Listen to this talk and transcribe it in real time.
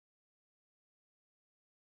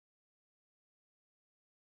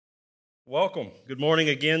Welcome. Good morning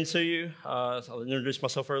again to you. I'll introduce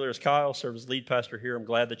myself earlier as Kyle, serve as lead pastor here. I'm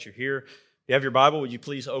glad that you're here. If you have your Bible, would you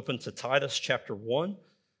please open to Titus chapter 1?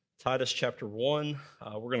 Titus chapter 1.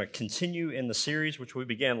 We're going to continue in the series which we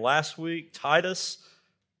began last week. Titus,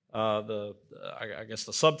 I guess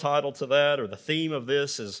the subtitle to that or the theme of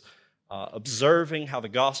this is observing how the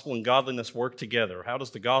gospel and godliness work together. How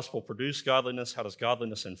does the gospel produce godliness? How does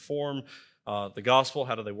godliness inform the gospel?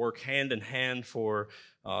 How do they work hand in hand for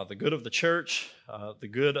the good of the church, the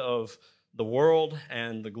good of the world,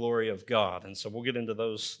 and the glory of God? And so we'll get into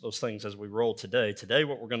those things as we roll today. Today,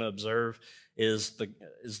 what we're going to observe is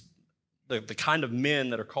the kind of men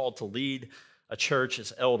that are called to lead a church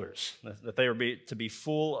as elders, that they are to be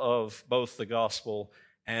full of both the gospel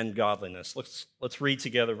and godliness. Let's read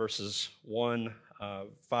together verses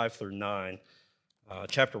 5 through 9.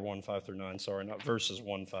 Chapter 1, 5 through 9, sorry, not verses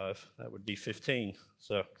 1, 5. That would be 15.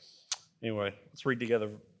 So anyway, let's read together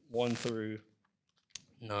 1 through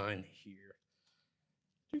 9 here.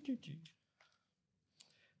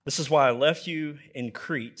 This is why I left you in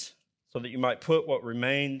Crete, so that you might put what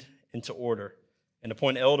remained into order, and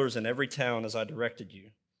appoint elders in every town as I directed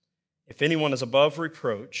you. If anyone is above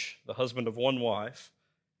reproach, the husband of one wife,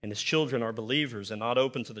 and his children are believers and not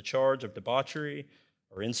open to the charge of debauchery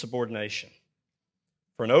or insubordination.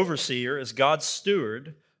 For an overseer, as God's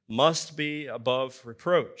steward, must be above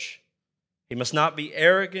reproach. He must not be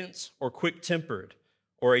arrogant or quick-tempered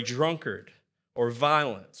or a drunkard or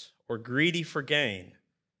violent or greedy for gain,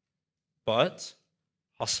 but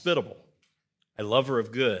hospitable, a lover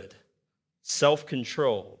of good,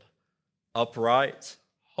 self-controlled, upright,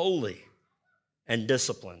 holy, and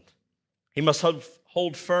disciplined. He must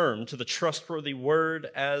hold firm to the trustworthy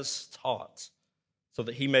word as taught, so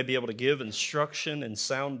that he may be able to give instruction in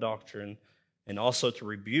sound doctrine and also to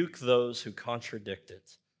rebuke those who contradict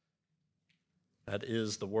it. That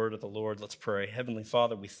is the word of the Lord. Let's pray. Heavenly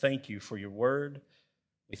Father, we thank you for your word.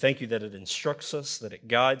 We thank you that it instructs us, that it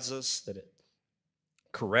guides us, that it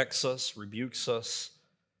corrects us, rebukes us,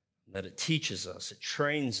 that it teaches us, it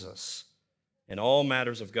trains us in all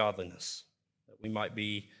matters of godliness, that we might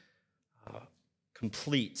be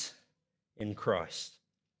complete in Christ.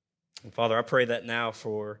 And Father, I pray that now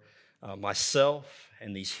for myself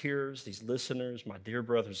and these hearers, these listeners, my dear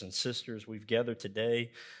brothers and sisters. We've gathered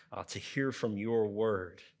today to hear from your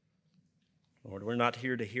word. Lord, we're not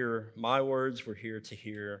here to hear my words, we're here to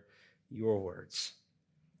hear your words.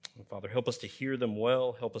 And Father, help us to hear them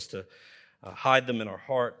well, help us to hide them in our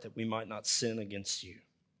heart that we might not sin against you.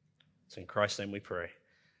 It's in Christ's name we pray.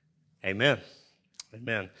 Amen.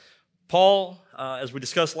 Amen. Paul, as we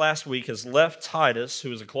discussed last week, has left Titus,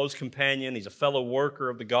 who is a close companion. He's a fellow worker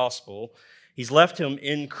of the gospel. He's left him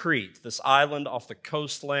in Crete, this island off the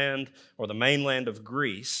coastland or the mainland of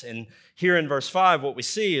Greece. And here in verse 5, what we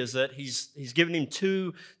see is that he's given him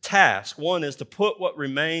two tasks. One is to put what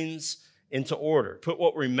remains into order, put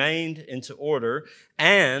what remained into order,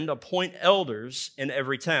 and appoint elders in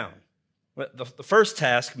every town. The first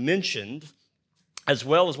task mentioned, as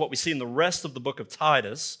well as what we see in the rest of the book of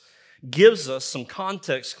Titus, gives us some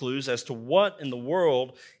context clues as to what in the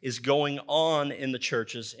world is going on in the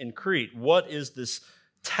churches in Crete. What is this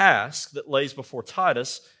task that lays before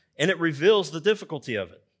Titus? And it reveals the difficulty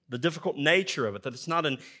of it, the difficult nature of it, that it's not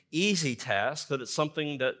an easy task, that it's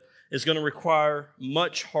something that is going to require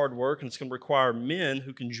much hard work, and it's going to require men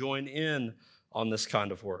who can join in on this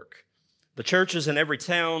kind of work. The churches in every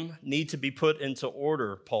town need to be put into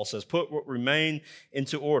order, Paul says. Put what remain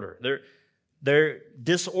into order. They're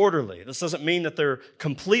disorderly. This doesn't mean that they're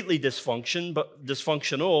completely dysfunctional,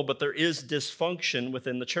 but there is dysfunction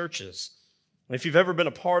within the churches. And if you've ever been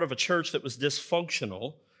a part of a church that was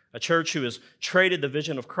dysfunctional, a church who has traded the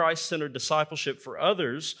vision of Christ-centered discipleship for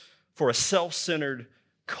others for a self-centered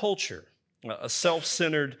culture, a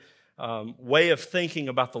self-centered way of thinking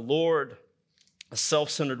about the Lord, a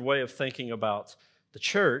self-centered way of thinking about the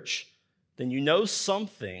church, then you know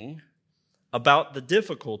something about the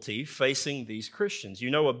difficulty facing these Christians.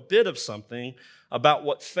 You know a bit of something about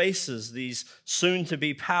what faces these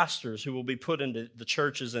soon-to-be pastors who will be put into the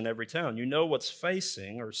churches in every town. You know what's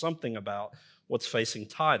facing, or something about what's facing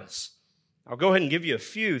Titus. I'll go ahead and give you a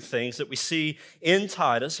few things that we see in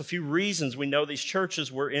Titus, a few reasons we know these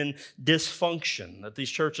churches were in dysfunction, that these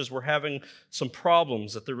churches were having some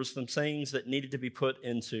problems, that there were some things that needed to be put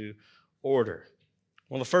into order.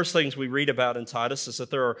 One of the first things we read about in Titus is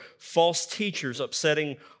that there are false teachers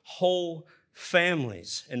upsetting whole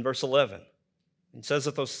families in verse 11. It says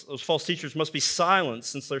that those false teachers must be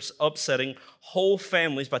silenced since they're upsetting whole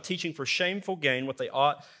families by teaching for shameful gain what they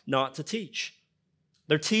ought not to teach.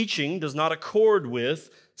 Their teaching does not accord with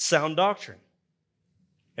sound doctrine.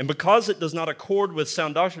 And because it does not accord with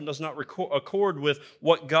sound doctrine, does not accord with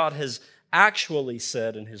what God has actually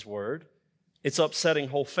said in His Word, it's upsetting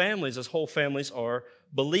whole families as whole families are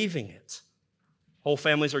believing it. Whole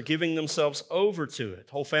families are giving themselves over to it.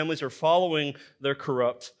 Whole families are following their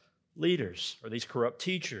corrupt leaders or these corrupt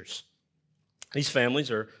teachers. These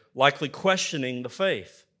families are likely questioning the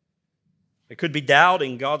faith. They could be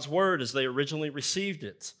doubting God's Word as they originally received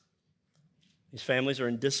it. These families are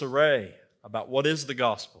in disarray about what is the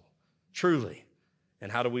gospel, truly,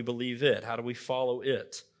 and how do we believe it? How do we follow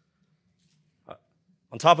it?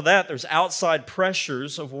 On top of that, there's outside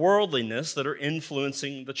pressures of worldliness that are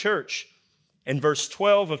influencing the church. In verse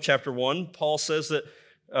 12 of chapter 1, Paul says that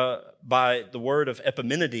by the word of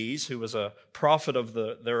Epimenides, who was a prophet of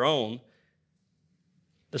their own,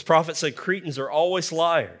 this prophet said Cretans are always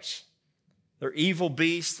liars. They're evil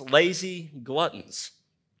beasts, lazy gluttons.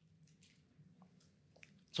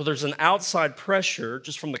 So there's an outside pressure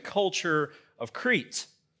just from the culture of Crete.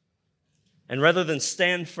 And rather than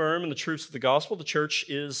stand firm in the truths of the gospel, the church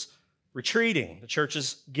is retreating. The church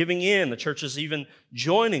is giving in. The church is even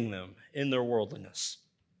joining them in their worldliness.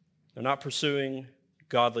 They're not pursuing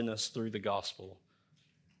godliness through the gospel.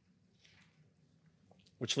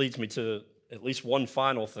 Which leads me to at least one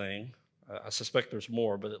final thing. I suspect there's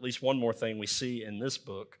more, but at least one more thing we see in this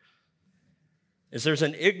book is there's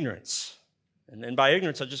an ignorance. And by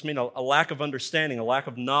ignorance, I just mean a lack of understanding, a lack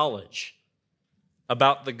of knowledge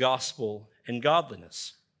about the gospel and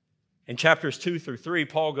godliness. In chapters 2 through 3,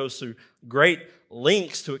 Paul goes through great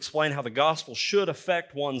lengths to explain how the gospel should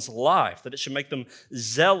affect one's life, that it should make them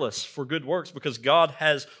zealous for good works because God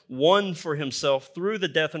has won for Himself through the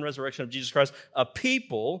death and resurrection of Jesus Christ a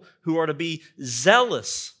people who are to be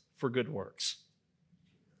zealous for good works.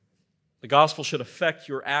 The gospel should affect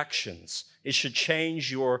your actions. It should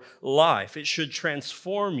change your life. It should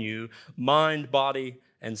transform you, mind, body,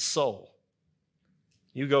 and soul.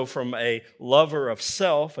 You go from a lover of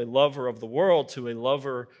self, a lover of the world, to a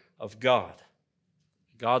lover of God.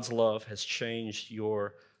 God's love has changed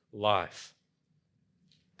your life.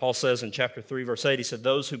 Paul says in chapter 3, verse 8, he said,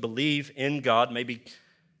 those who believe in God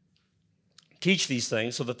teach these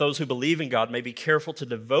things so that those who believe in God may be careful to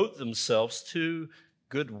devote themselves to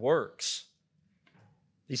good works.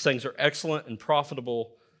 These things are excellent and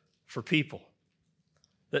profitable for people.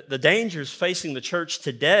 The dangers facing the church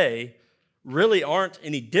today really aren't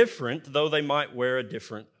any different, though they might wear a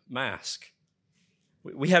different mask.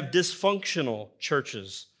 We have dysfunctional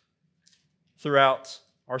churches throughout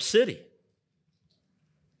our city,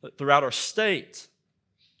 throughout our state,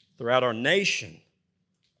 throughout our nation,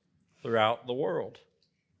 throughout the world.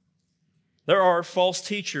 There are false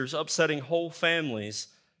teachers upsetting whole families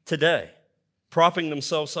today, propping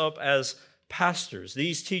themselves up as pastors.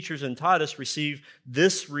 These teachers in Titus receive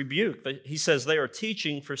this rebuke. He says they are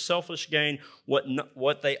teaching for selfish gain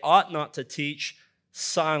what they ought not to teach.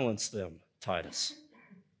 Silence them, Titus.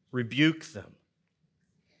 Rebuke them.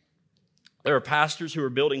 There are pastors who are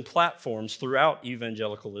building platforms throughout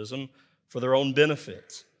evangelicalism for their own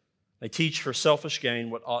benefit. They teach for selfish gain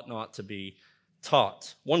what ought not to be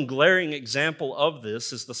taught. One glaring example of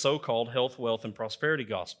this is the so-called health, wealth, and prosperity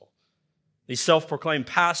gospel. These self-proclaimed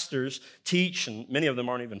pastors teach, and many of them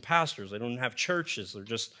aren't even pastors. They don't have churches. They're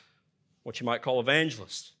just what you might call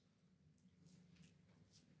evangelists.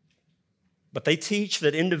 But they teach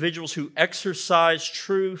that individuals who exercise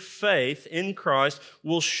true faith in Christ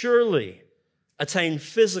will surely attain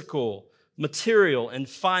physical, material, and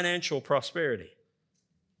financial prosperity.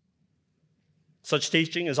 Such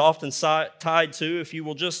teaching is often tied to, if you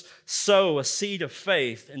will just sow a seed of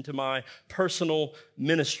faith into my personal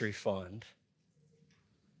ministry fund,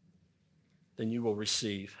 then you will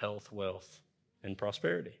receive health, wealth, and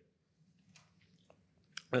prosperity.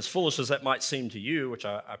 As foolish as that might seem to you, which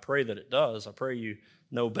I pray that it does, I pray you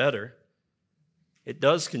know better, it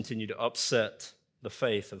does continue to upset the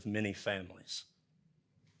faith of many families.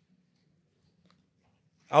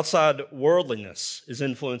 Outside worldliness is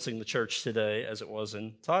influencing the church today as it was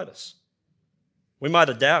in Titus. We might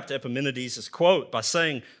adapt Epimenides' quote by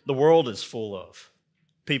saying the world is full of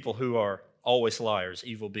people who are always liars,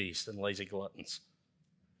 evil beasts, and lazy gluttons.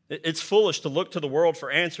 It's foolish to look to the world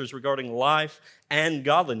for answers regarding life and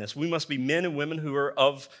godliness. We must be men and women who are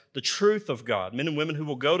of the truth of God, men and women who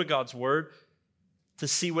will go to God's Word to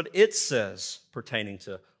see what it says pertaining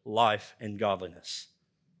to life and godliness.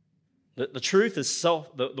 The truth is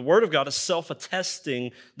the Word of God is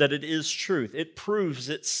self-attesting that it is truth. It proves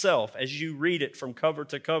itself as you read it from cover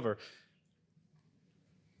to cover.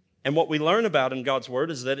 And what we learn about in God's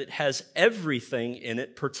Word is that it has everything in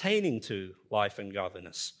it pertaining to life and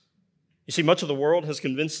godliness. You see, much of the world has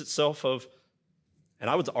convinced itself of and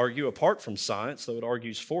I would argue apart from science, though it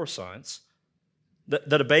argues for science,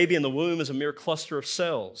 that a baby in the womb is a mere cluster of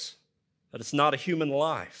cells, that it's not a human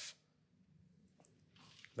life.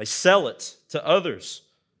 They sell it to others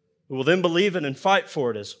who will then believe it and fight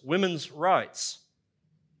for it as women's rights.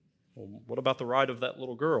 Well, what about the right of that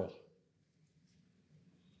little girl?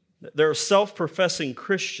 There are self-professing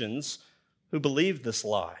Christians who believe this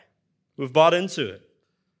lie, who have bought into it.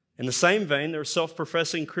 In the same vein, there are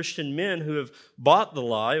self-professing Christian men who have bought the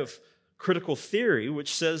lie of critical theory,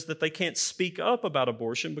 which says that they can't speak up about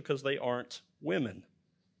abortion because they aren't women.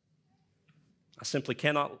 I simply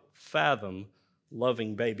cannot fathom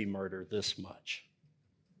loving baby murder this much.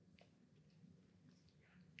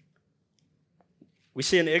 We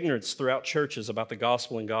see an ignorance throughout churches about the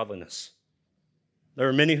gospel and godliness. There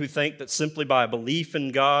are many who think that simply by a belief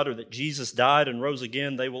in God or that Jesus died and rose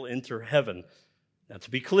again, they will enter heaven. Now, to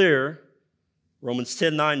be clear, Romans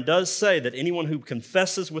 10:9 does say that anyone who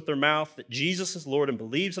confesses with their mouth that Jesus is Lord and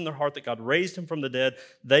believes in their heart that God raised him from the dead,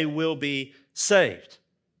 they will be saved.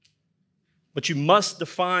 But you must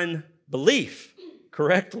define belief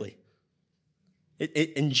correctly.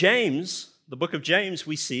 In James, the book of James,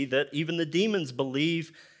 we see that even the demons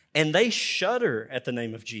believe and they shudder at the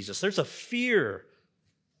name of Jesus. There's a fear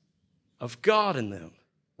of God in them.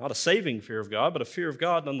 Not a saving fear of God, but a fear of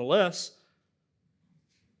God nonetheless.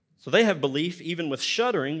 So they have belief even with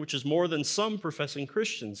shuddering, which is more than some professing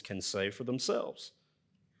Christians can say for themselves.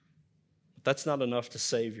 But that's not enough to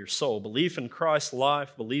save your soul. Belief in Christ's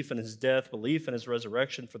life, belief in his death, belief in his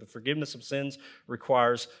resurrection for the forgiveness of sins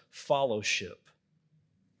requires fellowship.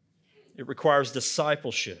 It requires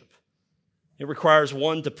discipleship. It requires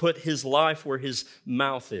one to put his life where his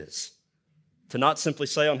mouth is. To not simply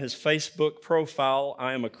say on his Facebook profile,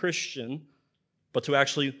 I am a Christian, but to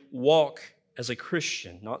actually walk as a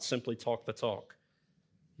Christian, not simply talk the talk.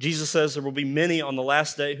 Jesus says there will be many on the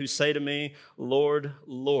last day who say to me, Lord,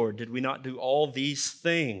 Lord, did we not do all these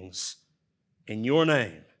things in your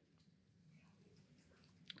name?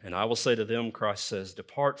 And I will say to them, Christ says,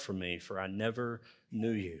 depart from me, for I never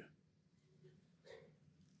knew you.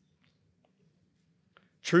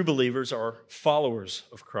 True believers are followers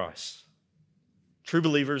of Christ. True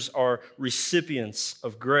believers are recipients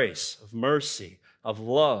of grace, of mercy, of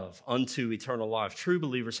love unto eternal life. True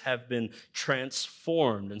believers have been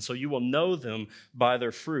transformed, and so you will know them by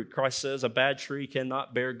their fruit. Christ says a bad tree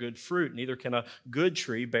cannot bear good fruit, neither can a good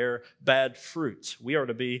tree bear bad fruit. We are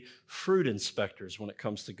to be fruit inspectors when it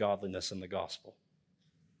comes to godliness in the gospel.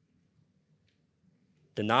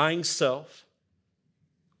 Denying self,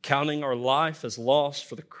 counting our life as lost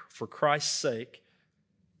for Christ's sake,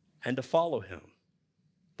 and to follow him.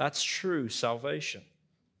 That's true salvation.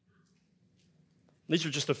 These are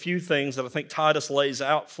just a few things that I think Titus lays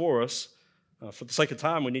out for us. For the sake of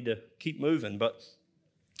time, we need to keep moving. But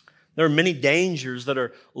there are many dangers that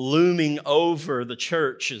are looming over the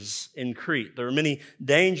churches in Crete. There are many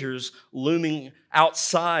dangers looming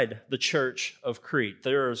outside the church of Crete.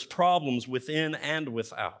 There's problems within and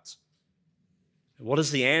without. And what is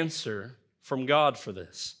the answer from God for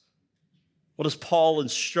this? What does Paul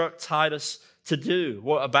instruct Titus to do?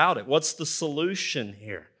 What about it? What's the solution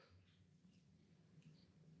here?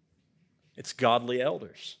 It's godly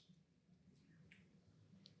elders.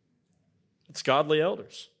 It's godly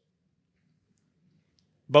elders.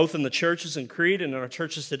 Both in the churches in Crete and in our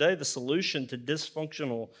churches today, the solution to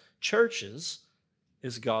dysfunctional churches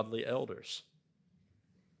is godly elders.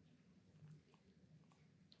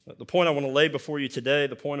 The point I want to lay before you today,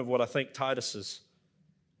 the point of what I think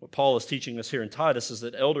what Paul is teaching us here in Titus, is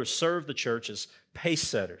that elders serve the church as pace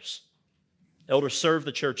setters. Elders serve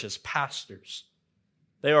the church as pastors.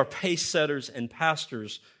 They are pace setters and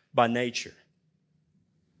pastors by nature.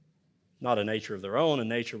 Not a nature of their own, a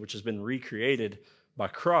nature which has been recreated by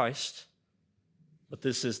Christ, but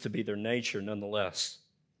this is to be their nature nonetheless.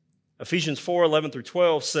 Ephesians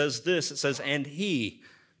 4:11-12 says this. It says, and he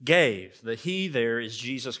gave. The he there is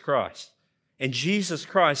Jesus Christ. And Jesus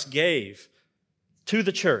Christ gave to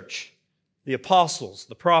the church the apostles,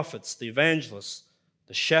 the prophets, the evangelists,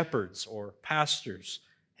 the shepherds or pastors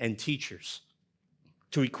and teachers,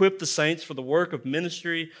 to equip the saints for the work of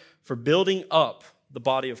ministry, for building up the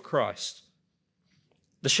body of Christ.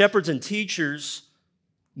 The shepherds and teachers'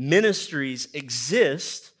 ministries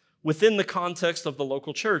exist within the context of the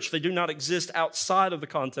local church. They do not exist outside of the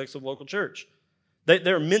context of the local church.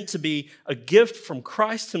 They're meant to be a gift from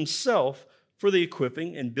Christ himself for the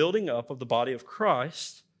equipping and building up of the body of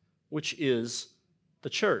Christ, which is the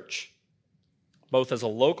church, both as a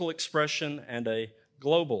local expression and a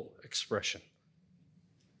global expression.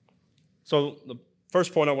 So the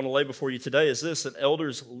first point I want to lay before you today is this, that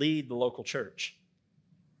elders lead the local church.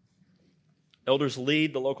 Elders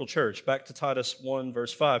lead the local church. Back to Titus 1,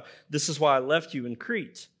 verse 5. This is why I left you in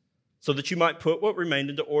Crete, so that you might put what remained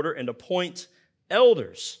into order and appoint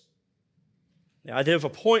elders. The idea of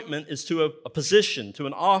appointment is to a position, to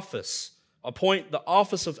an office. Appoint the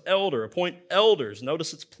office of elder. Appoint elders.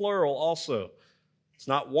 Notice it's plural also. It's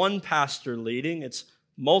not one pastor leading, it's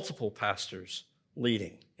multiple pastors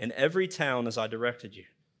leading in every town as I directed you.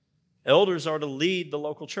 Elders are to lead the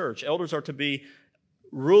local church. Elders are to be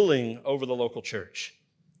ruling over the local church.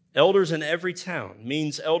 Elders in every town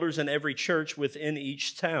means elders in every church within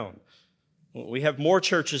each town. We have more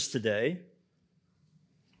churches today,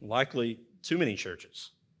 likely too many churches,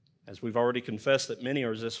 as we've already confessed that many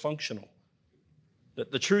are dysfunctional.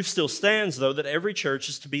 The truth still stands, though, that every church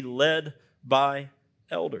is to be led by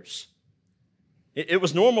elders. It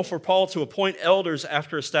was normal for Paul to appoint elders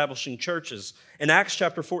after establishing churches. In Acts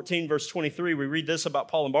chapter 14, verse 23, we read this about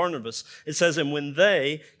Paul and Barnabas. It says, and when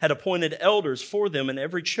they had appointed elders for them in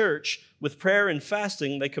every church, with prayer and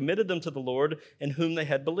fasting, they committed them to the Lord in whom they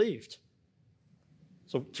had believed.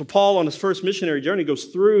 So Paul, on his first missionary journey, goes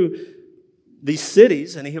through these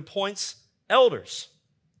cities and he appoints elders.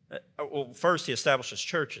 Well, first he establishes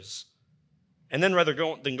churches. And then rather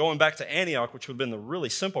than going back to Antioch, which would have been the really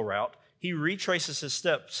simple route, he retraces his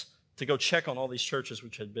steps to go check on all these churches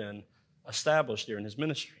which had been established during his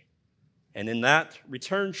ministry. And in that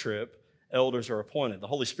return trip, elders are appointed. The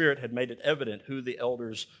Holy Spirit had made it evident who the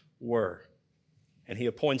elders were, and he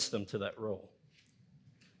appoints them to that role.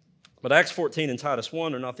 But Acts 14 and Titus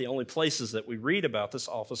 1 are not the only places that we read about this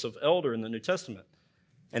office of elder in the New Testament.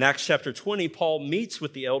 In Acts chapter 20, Paul meets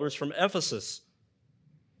with the elders from Ephesus.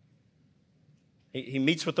 He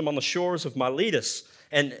meets with them on the shores of Miletus.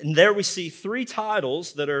 And there we see three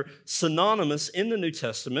titles that are synonymous in the New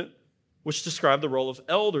Testament, which describe the role of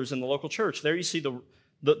elders in the local church. There you see the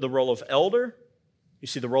role of elder, you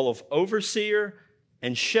see the role of overseer,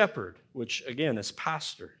 and shepherd, which again is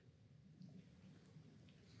pastor.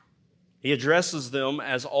 He addresses them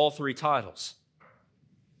as all three titles.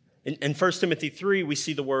 In 1 Timothy 3, we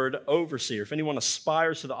see the word overseer. If anyone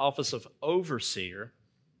aspires to the office of overseer,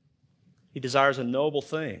 he desires a noble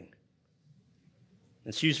thing.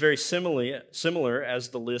 It's used very similar as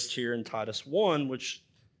the list here in Titus 1, which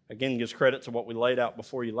again gives credit to what we laid out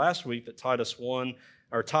before you last week, that Titus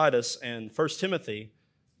and 1 Timothy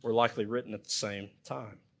were likely written at the same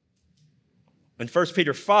time. In 1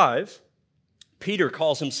 Peter 5, Peter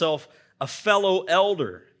calls himself a fellow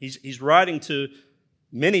elder. He's writing to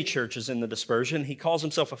many churches in the dispersion. He calls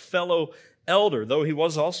himself a fellow elder, though he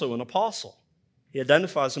was also an apostle. He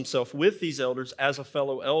identifies himself with these elders as a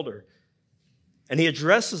fellow elder. And he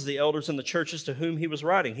addresses the elders in the churches to whom he was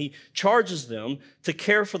writing. He charges them to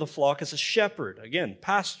care for the flock as a shepherd, again,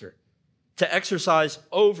 pastor, to exercise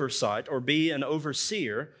oversight or be an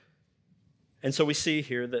overseer. And so we see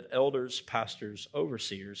here that elders, pastors,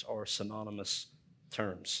 overseers are synonymous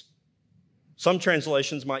terms. Some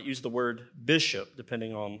translations might use the word bishop,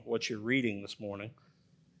 depending on what you're reading this morning,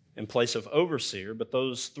 in place of overseer, but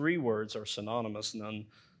those three words are synonymous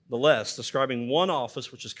nonetheless, describing one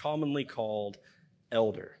office which is commonly called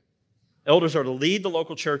elder. Elders are to lead the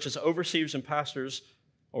local church as overseers and pastors,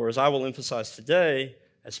 or as I will emphasize today,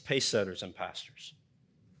 as pace setters and pastors.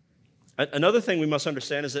 Another thing we must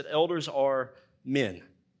understand is that elders are men.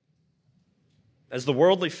 As the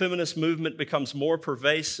worldly feminist movement becomes more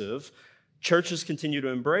pervasive, churches continue to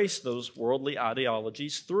embrace those worldly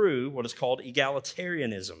ideologies through what is called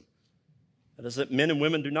egalitarianism. That is, that men and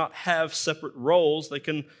women do not have separate roles, they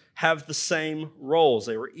can have the same roles,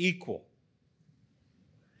 they are equal.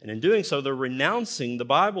 And in doing so, they're renouncing the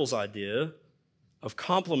Bible's idea of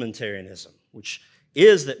complementarianism, which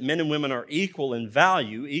is that men and women are equal in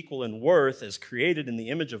value, equal in worth, as created in the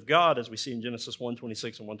image of God, as we see in Genesis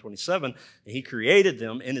 1:26 and 1:27. He created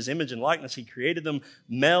them in his image and likeness. He created them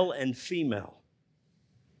male and female.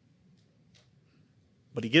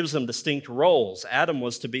 But he gives them distinct roles. Adam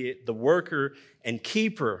was to be the worker and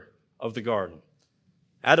keeper of the garden.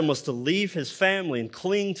 Adam was to leave his family and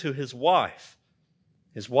cling to his wife.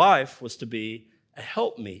 His wife was to be a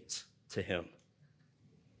helpmeet to him.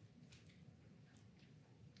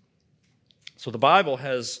 So the Bible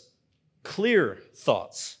has clear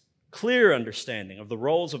thoughts, clear understanding of the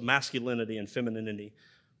roles of masculinity and femininity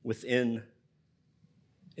within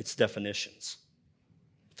its definitions.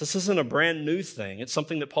 This isn't a brand new thing. It's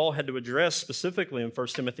something that Paul had to address specifically in 1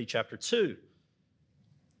 Timothy chapter 2.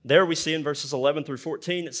 There we see in verses 11 through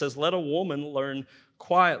 14, it says, "Let a woman learn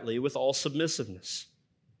quietly with all submissiveness.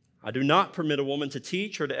 I do not permit a woman to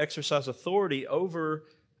teach or to exercise authority over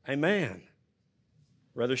a man.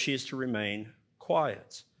 Rather, she is to remain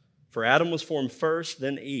quiet. For Adam was formed first,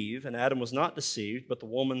 then Eve, and Adam was not deceived, but the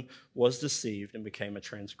woman was deceived and became a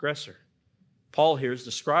transgressor. Paul here is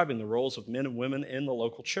describing the roles of men and women in the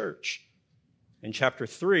local church. In chapter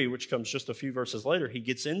 3, which comes just a few verses later, he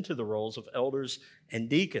gets into the roles of elders and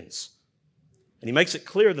deacons. And he makes it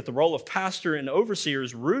clear that the role of pastor and overseer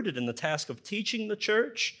is rooted in the task of teaching the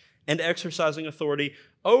church and exercising authority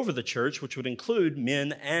over the church, which would include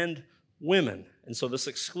men and women. And so this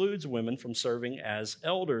excludes women from serving as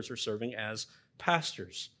elders or serving as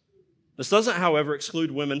pastors. This doesn't, however, exclude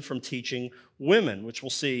women from teaching women, which we'll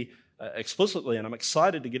see explicitly, and I'm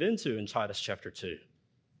excited to get into in Titus chapter 2.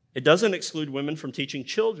 It doesn't exclude women from teaching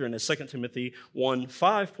children, as 2 Timothy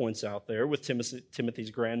 1:5 points out there, with Timothy's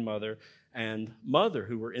grandmother and mother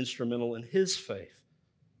who were instrumental in his faith.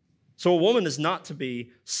 So a woman is not to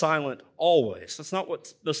be silent always. That's not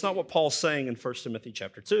what Paul's saying in 1 Timothy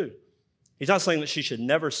chapter 2. He's not saying that she should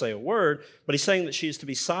never say a word, but he's saying that she is to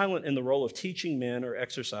be silent in the role of teaching men or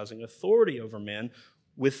exercising authority over men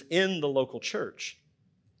within the local church.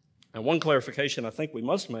 And one clarification I think we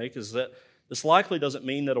must make is that this likely doesn't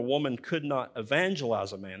mean that a woman could not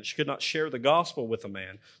evangelize a man. She could not share the gospel with a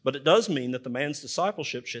man. But it does mean that the man's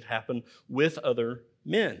discipleship should happen with other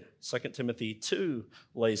men. 2 Timothy 2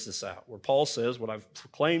 lays this out, where Paul says, "What I've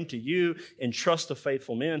proclaimed to you, entrust to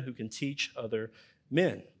faithful men who can teach other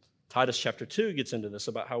men." Titus chapter 2 gets into this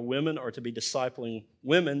about how women are to be discipling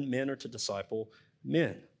women, men are to disciple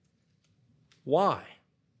men. Why?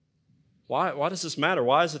 Why does this matter?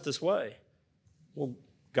 Why is it this way? Well,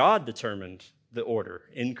 God determined the order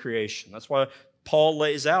in creation. That's why Paul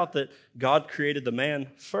lays out that God created the man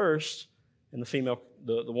first and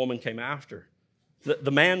the woman came after.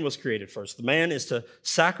 The man was created first. The man is to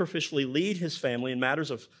sacrificially lead his family in matters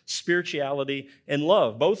of spirituality and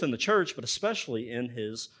love, both in the church, but especially in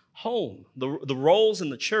his home. The roles in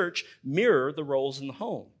the church mirror the roles in the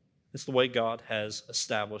home. It's the way God has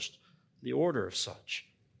established the order of such.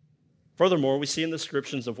 Furthermore, we see in the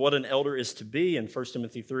descriptions of what an elder is to be in 1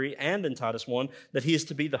 Timothy 3 and in Titus 1 that he is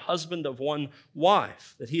to be the husband of one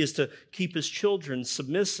wife, that he is to keep his children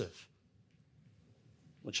submissive,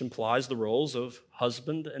 which implies the roles of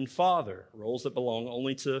husband and father, roles that belong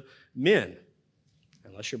only to men,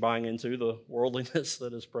 unless you're buying into the worldliness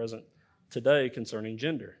that is present today concerning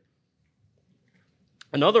gender.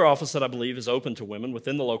 Another office that I believe is open to women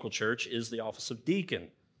within the local church is the office of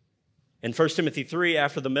deacon. In 1 Timothy 3,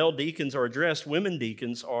 after the male deacons are addressed, women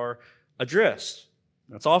deacons are addressed.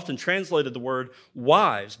 Now, it's often translated the word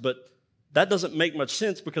wives, but that doesn't make much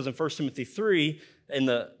sense because in 1 Timothy 3, in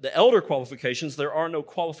the elder qualifications, there are no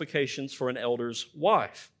qualifications for an elder's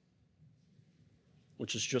wife,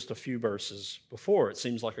 which is just a few verses before. It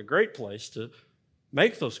seems like a great place to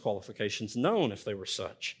make those qualifications known if they were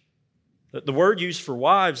such. The word used for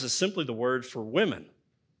wives is simply the word for women,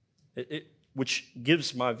 which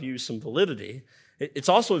gives my view some validity. It's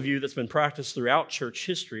also a view that's been practiced throughout church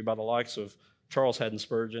history by the likes of Charles Haddon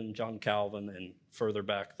Spurgeon, John Calvin, and further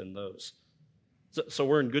back than those. So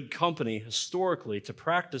we're in good company historically to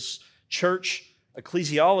practice church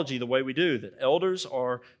ecclesiology the way we do, that elders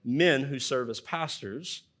are men who serve as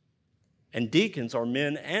pastors, and deacons are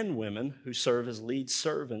men and women who serve as lead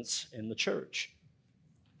servants in the church.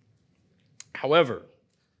 However,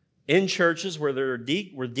 in churches where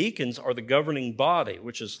deacons are the governing body,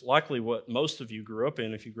 which is likely what most of you grew up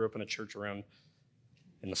in if you grew up in a church around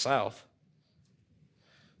in the South,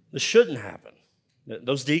 this shouldn't happen.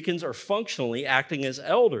 Those deacons are functionally acting as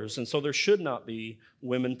elders, and so there should not be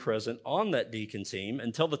women present on that deacon team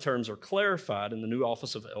until the terms are clarified and the new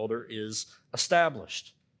office of elder is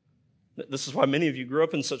established. This is why many of you grew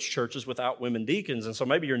up in such churches without women deacons, and so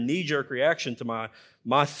maybe your knee-jerk reaction to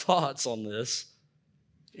my thoughts on this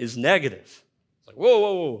is negative. It's like,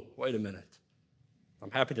 whoa, wait a minute.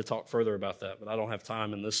 I'm happy to talk further about that, but I don't have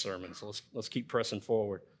time in this sermon, so let's keep pressing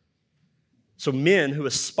forward. So men who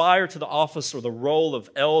aspire to the office or the role of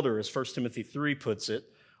elder, as 1 Timothy 3 puts it,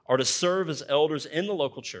 are to serve as elders in the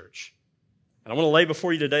local church. And I want to lay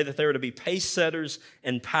before you today that they are to be pace setters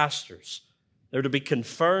and pastors. They're to be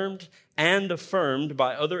confirmed and affirmed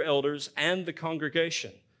by other elders and the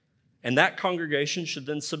congregation. And that congregation should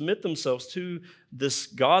then submit themselves to this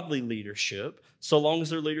godly leadership so long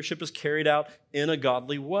as their leadership is carried out in a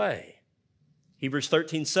godly way. Hebrews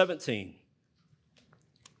 13:17.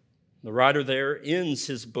 The writer there ends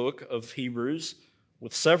his book of Hebrews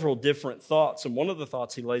with several different thoughts, and one of the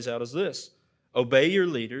thoughts he lays out is this: obey your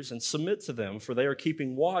leaders and submit to them, for they are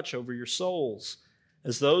keeping watch over your souls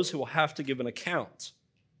as those who will have to give an account.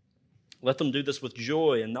 Let them do this with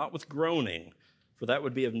joy and not with groaning, for that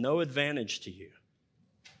would be of no advantage to you.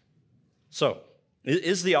 So,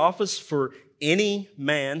 Is the office for any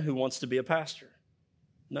man who wants to be a pastor?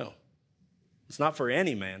 No. It's not for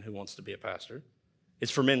any man who wants to be a pastor.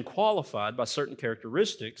 It's for men qualified by certain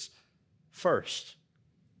characteristics first.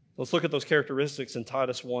 Let's look at those characteristics in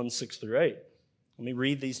Titus 1, 6 through 8. Let me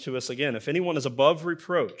read these to us again. If anyone is above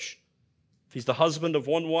reproach, if he's the husband of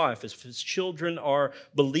one wife, if his children are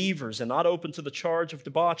believers and not open to the charge of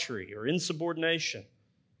debauchery or insubordination,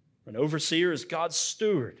 an overseer is God's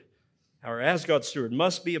steward, or as God's steward,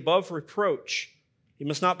 must be above reproach. He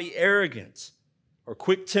must not be arrogant or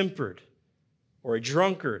quick-tempered or a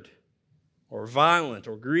drunkard or violent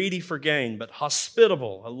or greedy for gain, but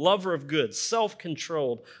hospitable, a lover of good,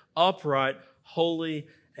 self-controlled, upright, holy,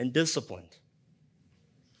 and disciplined.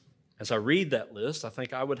 As I read that list, I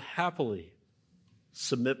think I would happily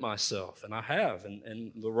submit myself, and I have,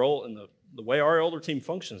 and the role and the way our elder team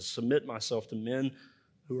functions, submit myself to men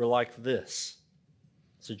who are like this.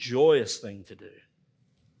 It's a joyous thing to do.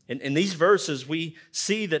 In these verses, we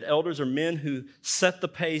see that elders are men who set the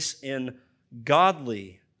pace in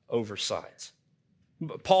godly oversight.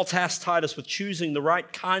 Paul tasked Titus with choosing the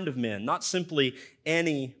right kind of men, not simply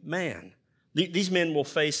any man. These men will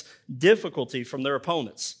face difficulty from their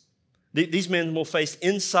opponents. These men will face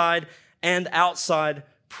inside and outside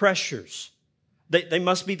pressures. They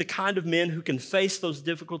must be the kind of men who can face those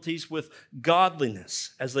difficulties with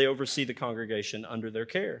godliness as they oversee the congregation under their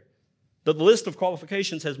care. The list of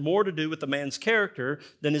qualifications has more to do with the man's character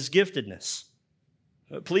than his giftedness.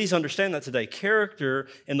 Please understand that today. Character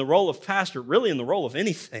in the role of pastor, really in the role of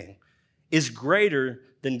anything, is greater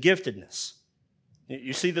than giftedness.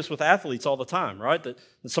 You see this with athletes all the time, right? That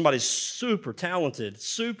somebody's super talented,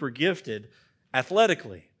 super gifted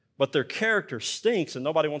athletically, but their character stinks and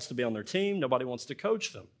nobody wants to be on their team, nobody wants to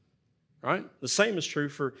coach them, right? The same is true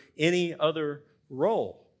for any other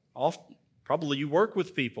role. Probably you work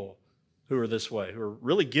with people who are this way, who are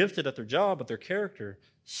really gifted at their job, but their character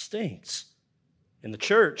stinks. In the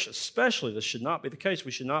church, especially, this should not be the case.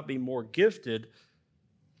 We should not be more gifted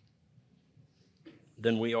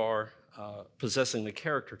than we are possessing the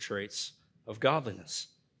character traits of godliness.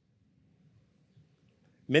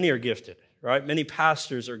 Many are gifted, right? Many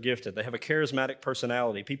pastors are gifted. They have a charismatic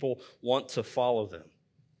personality. People want to follow them.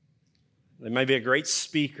 They may be a great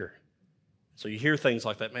speaker. So you hear things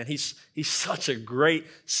like that, man, he's such a great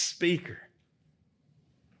speaker.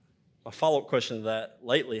 My follow-up question to that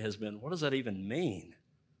lately has been, what does that even mean?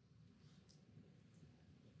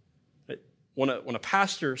 When a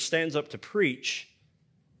pastor stands up to preach,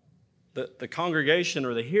 the congregation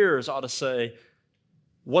or the hearers ought to say,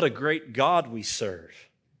 what a great God we serve,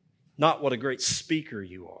 not what a great speaker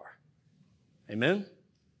you are. Amen?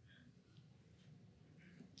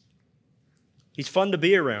 He's fun to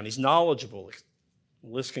be around. He's knowledgeable. The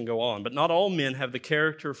list can go on. But not all men have the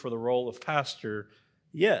character for the role of pastor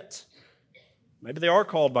yet. Maybe they are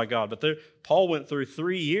called by God, but Paul went through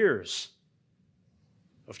 3 years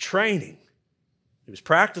of training. He was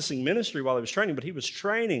practicing ministry while he was training, but he was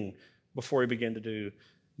training before he began to do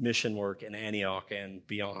mission work in Antioch and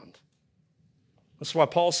beyond. That's why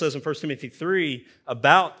Paul says in 1 Timothy 3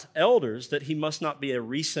 about elders that he must not be a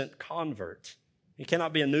recent convert. He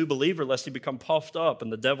cannot be a new believer lest he become puffed up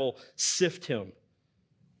and the devil sift him.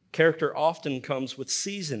 Character often comes with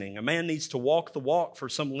seasoning. A man needs to walk the walk for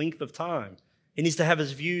some length of time. He needs to have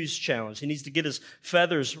his views challenged. He needs to get his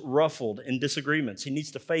feathers ruffled in disagreements. He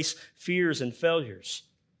needs to face fears and failures.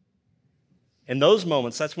 In those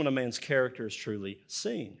moments, that's when a man's character is truly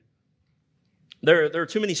seen. There are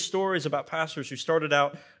too many stories about pastors who started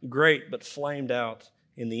out great but flamed out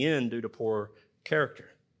in the end due to poor character.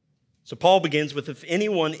 So Paul begins with, if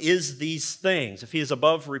anyone is these things, if he is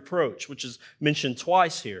above reproach, which is mentioned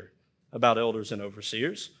twice here about elders and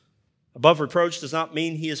overseers. Above reproach does not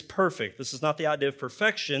mean he is perfect. This is not the idea of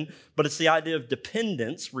perfection, but it's the idea of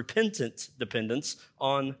dependence, repentant dependence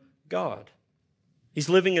on God. He's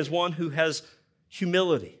living as one who has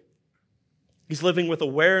humility. He's living with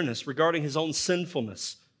awareness regarding his own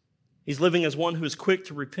sinfulness. He's living as one who is quick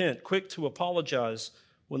to repent, quick to apologize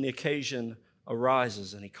when the occasion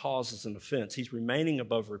arises and he causes an offense. He's remaining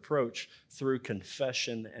above reproach through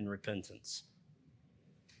confession and repentance.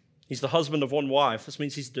 He's the husband of one wife. This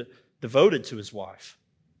means he's devoted to his wife,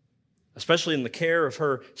 especially in the care of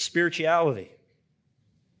her spirituality.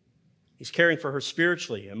 He's caring for her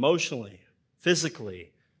spiritually, emotionally,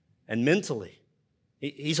 physically, and mentally.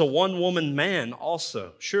 He's a one-woman man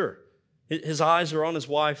also, sure. His eyes are on his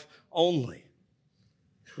wife only,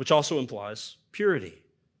 which also implies purity.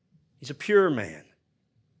 He's a pure man.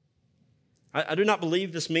 I do not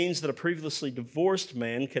believe this means that a previously divorced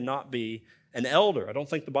man cannot be an elder. I don't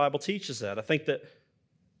think the Bible teaches that. I think that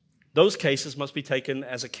those cases must be taken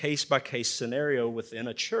as a case-by-case scenario within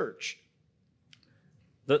a church.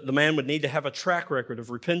 The man would need to have a track record of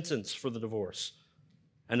repentance for the divorce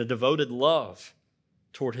and a devoted love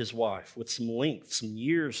toward his wife with some length, some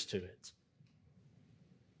years to it.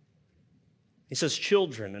 He says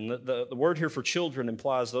children, and the word here for children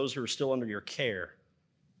implies those who are still under your care.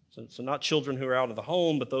 So not children who are out of the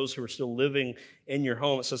home, but those who are still living in your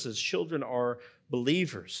home. It says his children are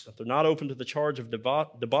believers, that they're not open to the charge of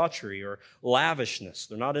debauchery or lavishness.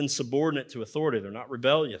 They're not insubordinate to authority. They're not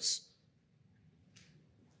rebellious.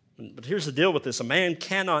 But here's the deal with this. A man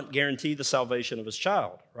cannot guarantee the salvation of his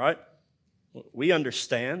child, right? We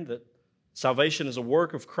understand that salvation is a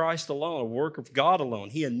work of Christ alone, a work of God alone.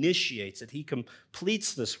 He initiates it. He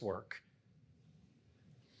completes this work.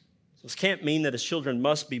 So this can't mean that his children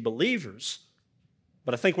must be believers,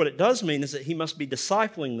 but I think what it does mean is that he must be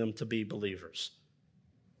discipling them to be believers.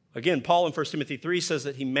 Again, Paul in 1 Timothy 3 says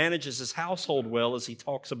that he manages his household well as he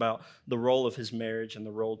talks about the role of his marriage and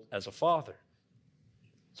the role as a father.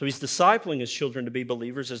 So he's discipling his children to be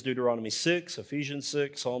believers, as Deuteronomy 6, Ephesians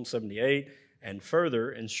 6, Psalm 78, and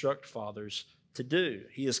further instruct fathers to do.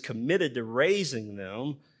 He is committed to raising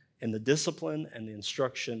them in the discipline and the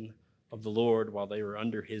instruction of the Lord while they are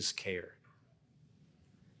under his care.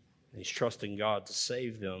 And he's trusting God to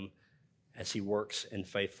save them as he works in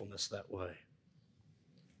faithfulness that way.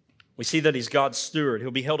 We see that he's God's steward.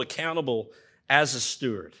 He'll be held accountable as a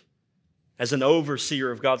steward, as an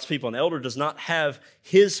overseer of God's people. An elder does not have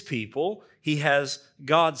his people. He has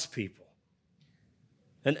God's people.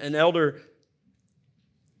 An elder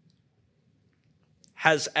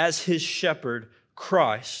has as his shepherd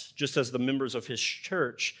Christ, just as the members of his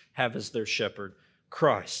church have as their shepherd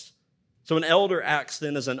Christ. So an elder acts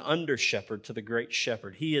then as an under-shepherd to the great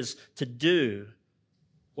shepherd. He is to do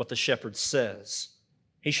what the shepherd says.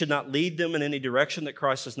 He should not lead them in any direction that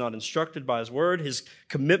Christ has not instructed by his word. His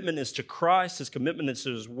commitment is to Christ. His commitment is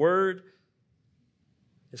to his word.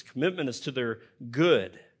 His commitment is to their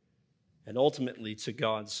good and ultimately to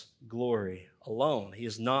God's glory alone. He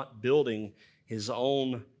is not building his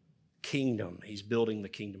own kingdom. He's building the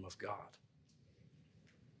kingdom of God.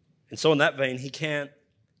 And so in that vein, he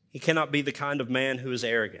cannot be the kind of man who is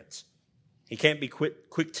arrogant. He can't be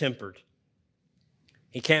quick-tempered.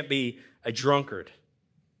 He can't be a drunkard.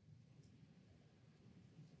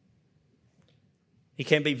 He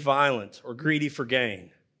can't be violent or greedy for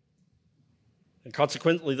gain. And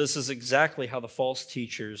consequently, this is exactly how the false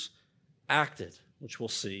teachers acted, which we'll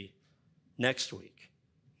see next week.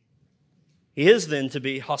 He is then to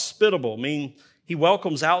be hospitable, meaning he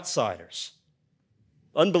welcomes outsiders.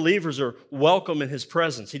 Unbelievers are welcome in his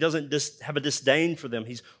presence. He doesn't have a disdain for them.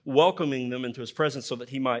 He's welcoming them into his presence so that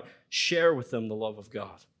he might share with them the love of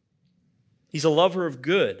God. He's a lover of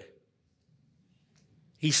good.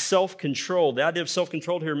 He's self-controlled. The idea of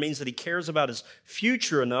self-controlled here means that he cares about his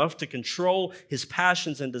future enough to control his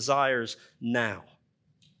passions and desires now.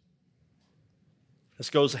 This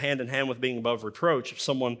goes hand in hand with being above reproach. If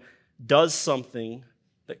someone does something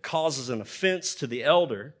that causes an offense to the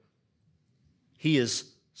elder, he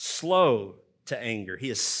is slow to anger. He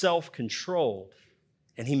is self-controlled.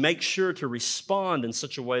 And he makes sure to respond in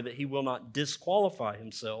such a way that he will not disqualify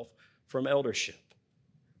himself from eldership.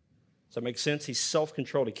 Does that make sense? He's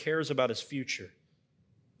self-controlled. He cares about his future.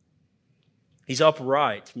 He's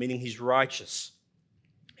upright, meaning he's righteous.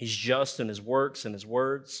 He's just in his works and his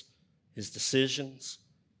words, his decisions.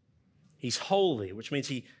 He's holy, which means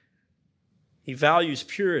he values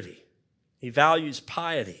purity. He values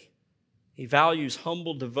piety. He values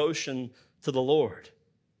humble devotion to the Lord.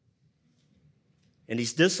 And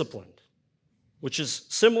he's disciplined, which is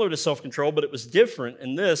similar to self-control, but it was different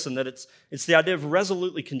in this, in that it's the idea of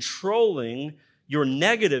resolutely controlling your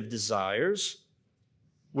negative desires,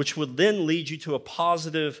 which would then lead you to a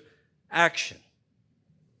positive action.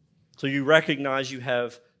 So you recognize you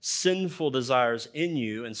have sinful desires in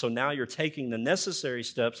you, and so now you're taking the necessary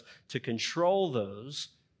steps to control those,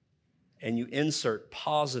 and you insert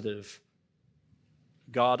positive,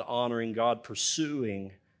 God-honoring,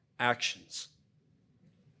 God-pursuing actions.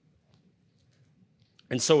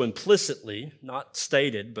 And so implicitly, not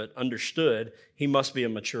stated, but understood, he must be a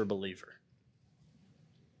mature believer.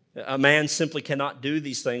 A man simply cannot do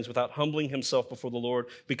these things without humbling himself before the Lord,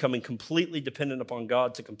 becoming completely dependent upon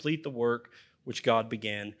God to complete the work which God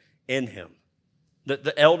began in him.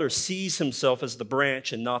 The elder sees himself as the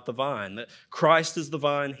branch and not the vine. That Christ is the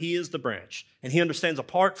vine, he is the branch. And he understands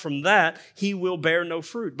apart from that, he will bear no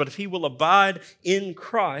fruit. But if he will abide in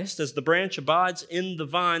Christ as the branch abides in the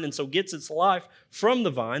vine and so gets its life from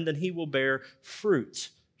the vine, then he will bear fruit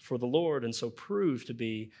for the Lord and so prove to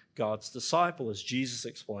be God's disciple, as Jesus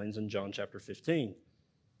explains in John chapter 15.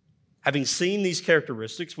 Having seen these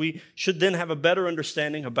characteristics, we should then have a better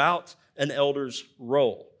understanding about an elder's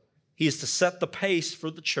role. He is to set the pace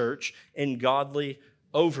for the church in godly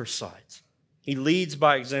oversight. He leads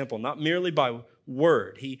by example, not merely by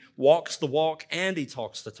word. He walks the walk and he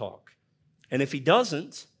talks the talk. And if he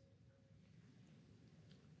doesn't,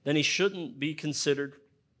 then he shouldn't be considered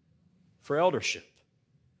for eldership.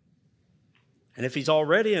 And if he's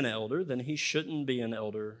already an elder, then he shouldn't be an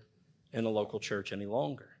elder in a local church any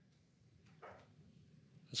longer.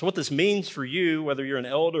 So what this means for you, whether you're an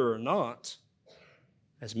elder or not,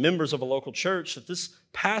 as members of a local church, that this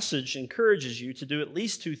passage encourages you to do at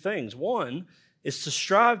least two things. One is to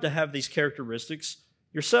strive to have these characteristics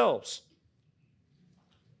yourselves.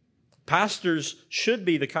 Pastors should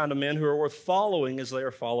be the kind of men who are worth following as they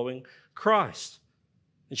are following Christ.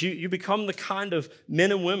 That you become the kind of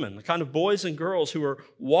men and women, the kind of boys and girls who are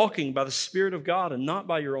walking by the Spirit of God and not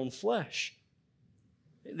by your own flesh.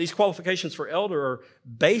 These qualifications for elder are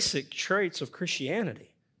basic traits of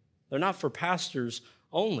Christianity. They're not for pastors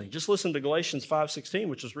only. Just listen to Galatians 5:16,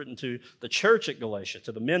 which was written to the church at Galatia,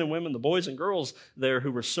 to the men and women, the boys and girls there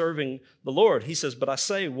who were serving the Lord. He says, "But I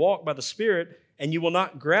say, walk by the Spirit, and you will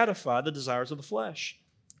not gratify the desires of the flesh.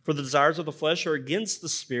 For the desires of the flesh are against the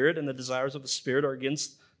Spirit, and the desires of the Spirit are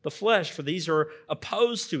against the flesh, for these are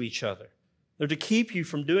opposed to each other. They're to keep you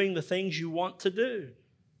from doing the things you want to do.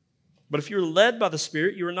 But if you're led by the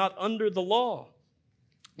Spirit, you are not under the law.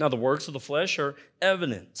 Now the works of the flesh are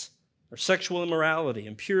evident. They're sexual immorality,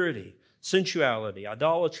 impurity, sensuality,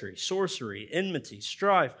 idolatry, sorcery, enmity,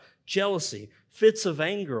 strife, jealousy, fits of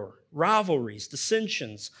anger, rivalries,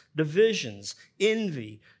 dissensions, divisions,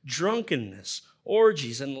 envy, drunkenness,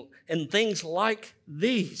 orgies, and things like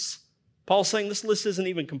these." Paul's saying this list isn't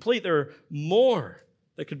even complete. There are more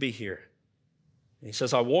that could be here. And he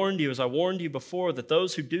says, "I warned you, as I warned you before, that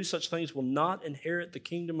those who do such things will not inherit the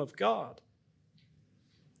kingdom of God."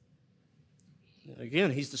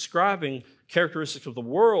 Again, he's describing characteristics of the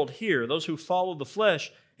world here, those who follow the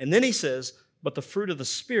flesh. And then he says, "But the fruit of the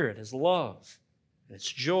Spirit is love, and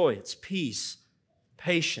it's joy, it's peace,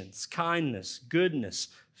 patience, kindness, goodness,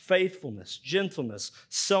 faithfulness, gentleness,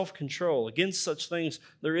 self-control. Against such things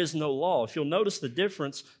there is no law." If you'll notice the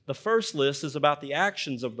difference, the first list is about the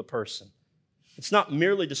actions of the person. It's not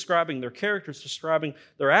merely describing their character, it's describing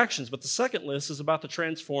their actions. But the second list is about the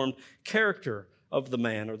transformed character of the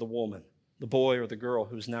man or the woman, the boy or the girl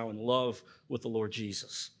who's now in love with the Lord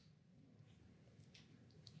Jesus.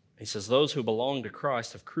 He says, "Those who belong to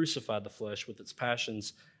Christ have crucified the flesh with its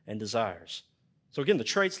passions and desires." So again, the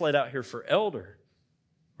traits laid out here for elder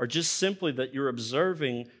are just simply that you're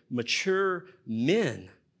observing mature men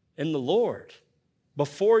in the Lord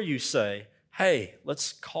before you say, "Hey,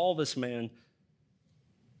 let's call this man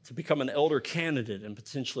to become an elder candidate and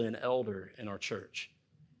potentially an elder in our church."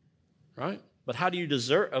 Right? But how do you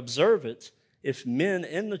observe it if men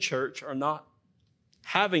in the church are not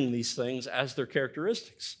having these things as their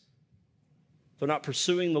characteristics? They're not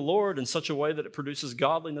pursuing the Lord in such a way that it produces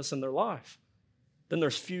godliness in their life. Then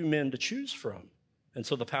there's few men to choose from. And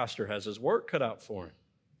so the pastor has his work cut out for him.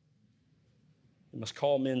 He must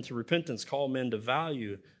call men to repentance, call men to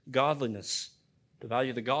value godliness, to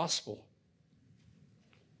value the gospel.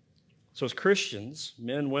 So as Christians,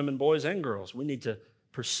 men, women, boys, and girls, we need to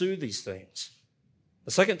pursue these things.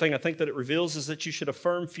 The second thing I think that it reveals is that you should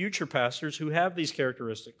affirm future pastors who have these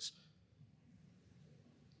characteristics.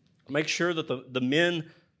 Make sure that the men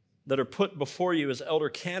that are put before you as elder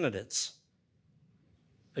candidates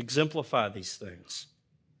exemplify these things.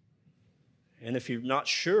 And if you're not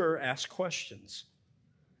sure, ask questions.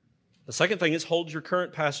 The second thing is hold your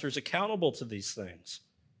current pastors accountable to these things.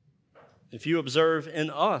 If you observe in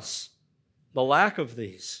us the lack of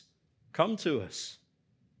these, come to us.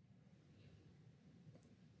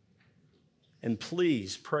 And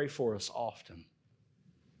please pray for us often.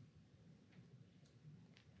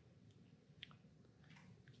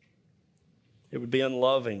 It would be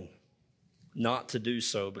unloving not to do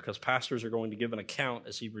so, because pastors are going to give an account,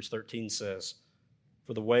 as Hebrews 13 says,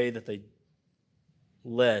 for the way that they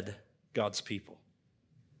led God's people.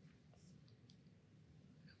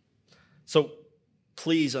 So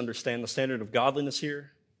please understand the standard of godliness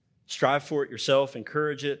here. Strive for it yourself,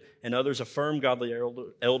 encourage it, and others. Affirm godly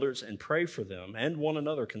elders and pray for them and one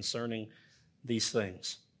another concerning these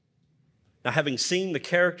things. Now, having seen the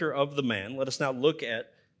character of the man, let us now look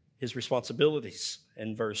at his responsibilities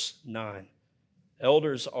in verse 9.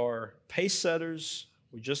 Elders are pace setters.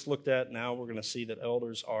 We just looked at, now we're going to see that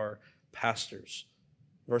elders are pastors.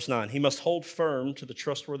 Verse 9, he must hold firm to the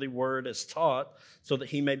trustworthy word as taught, so that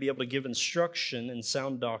he may be able to give instruction in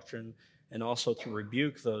sound doctrine and also to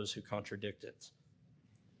rebuke those who contradict it.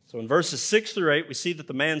 So in verses 6 through 8, we see that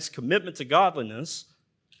the man's commitment to godliness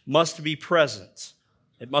must be present.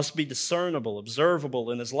 It must be discernible, observable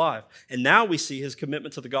in his life. And now we see his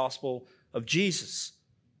commitment to the gospel of Jesus.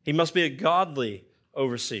 He must be a godly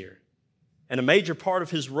overseer. And a major part of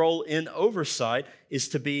his role in oversight is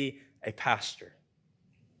to be a pastor.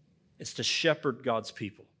 It's to shepherd God's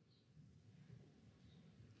people.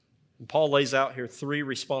 And Paul lays out here 3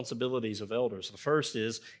 responsibilities of elders. The first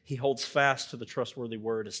is he holds fast to the trustworthy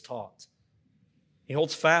word as taught. He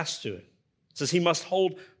holds fast to it. It says he must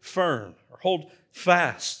hold firm or hold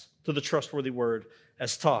fast to the trustworthy word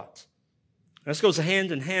as taught. And this goes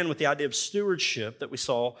hand in hand with the idea of stewardship that we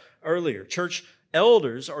saw earlier. Church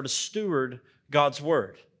elders are to steward God's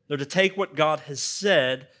word. They're to take what God has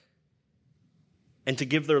said and to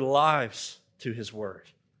give their lives to his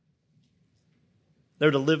word.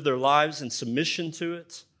 They're to live their lives in submission to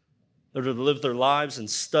it. They're to live their lives in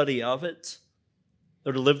study of it.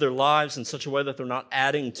 They're to live their lives in such a way that they're not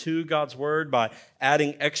adding to God's word by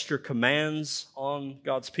adding extra commands on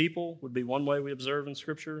God's people, would be one way we observe in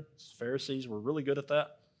Scripture. Pharisees were really good at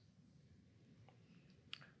that.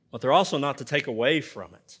 But they're also not to take away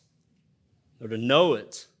from it. They're to know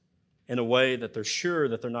it in a way that they're sure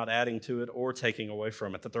that they're not adding to it or taking away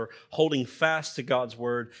from it, that they're holding fast to God's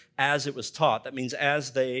word as it was taught. That means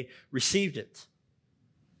as they received it.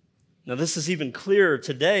 Now, this is even clearer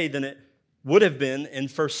today than it would have been in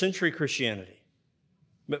first century Christianity,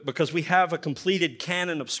 because we have a completed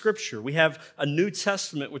canon of Scripture. We have a New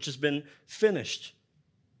Testament which has been finished.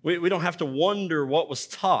 We don't have to wonder what was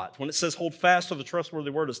taught. When it says hold fast to the trustworthy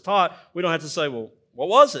word as taught, we don't have to say, well, what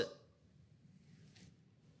was it?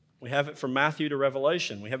 We have it from Matthew to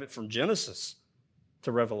Revelation. We have it from Genesis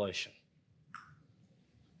to Revelation.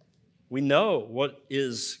 We know what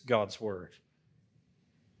is God's word.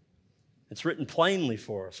 It's written plainly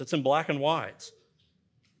for us. It's in black and white.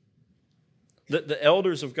 The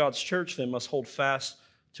elders of God's church then must hold fast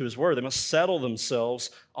to his word. They must settle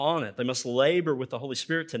themselves on it. They must labor with the Holy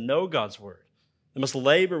Spirit to know God's word. They must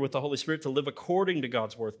labor with the Holy Spirit to live according to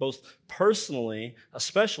God's word, both personally,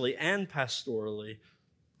 especially, and pastorally.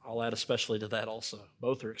 I'll add especially to that also.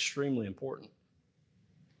 Both are extremely important.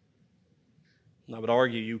 And I would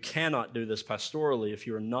argue you cannot do this pastorally if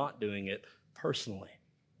you are not doing it personally.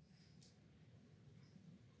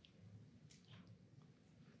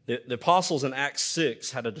 The apostles in Acts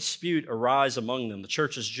 6 had a dispute arise among them. The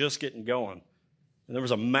church is just getting going. And there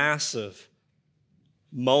was a massive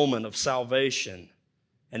moment of salvation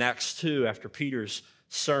in Acts 2 after Peter's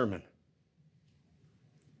sermon.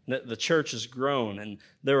 The church has grown, and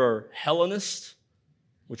there are Hellenists,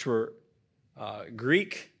 which were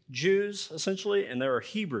Greek Jews, essentially, and there are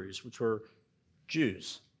Hebrews, which were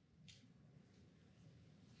Jews.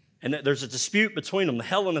 And there's a dispute between them. The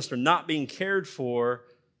Hellenists are not being cared for.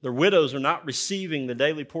 Their widows are not receiving the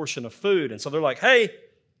daily portion of food. And so they're like, hey,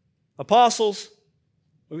 apostles,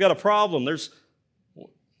 we've got a problem.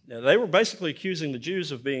 They were basically accusing the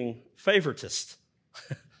Jews of being favoritists,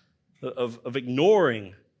 of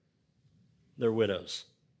ignoring their widows.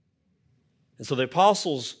 And so the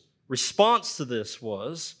apostles' response to this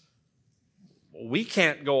was, we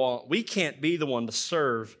can't go on, we can't be the one to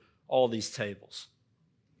serve all these tables.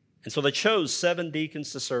 And so they chose 7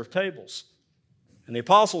 deacons to serve tables. And the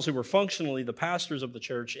apostles, who were functionally the pastors of the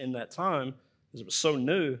church in that time, because it was so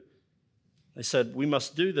new, they said, we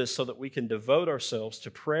must do this so that we can devote ourselves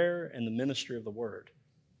to prayer and the ministry of the word.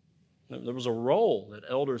 There was a role that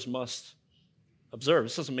elders must observe.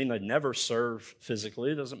 This doesn't mean they never serve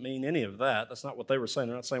physically. It doesn't mean any of that. That's not what they were saying.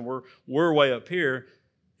 They're not saying we're way up here.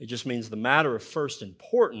 It just means the matter of first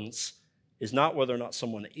importance is not whether or not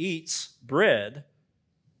someone eats bread.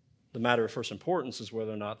 The matter of first importance is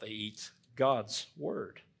whether or not they eat God's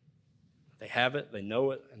word. They have it, they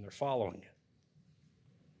know it, and they're following it.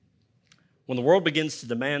 When the world begins to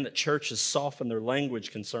demand that churches soften their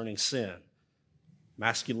language concerning sin,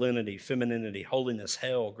 masculinity, femininity, holiness,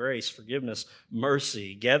 hell, grace, forgiveness,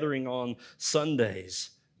 mercy, gathering on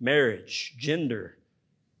Sundays, marriage, gender,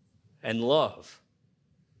 and love,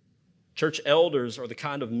 church elders are the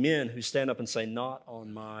kind of men who stand up and say, not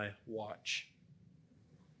on my watch.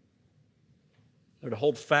 They're to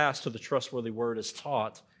hold fast to the trustworthy word as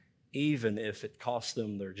taught, even if it costs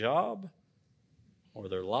them their job or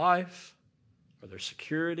their life or their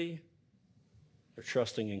security. They're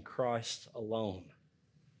trusting in Christ alone.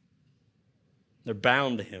 They're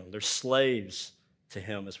bound to him. They're slaves to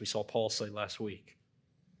him, as we saw Paul say last week.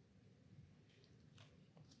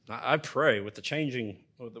 I pray with the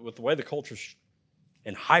way the culture's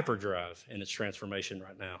in hyperdrive in its transformation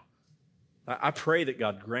right now, I pray that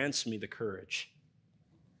God grants me the courage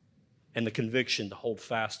and the conviction to hold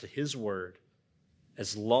fast to His word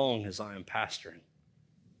as long as I am pastoring,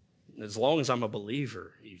 as long as I'm a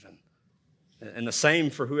believer even. And the same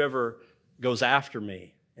for whoever goes after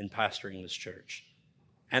me in pastoring this church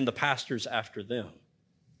and the pastors after them.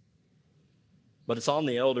 But it's on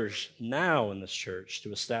the elders now in this church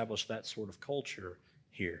to establish that sort of culture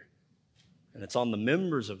here. And it's on the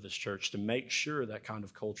members of this church to make sure that kind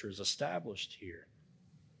of culture is established here.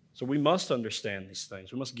 So we must understand these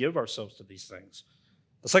things. We must give ourselves to these things.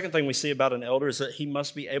 The second thing we see about an elder is that he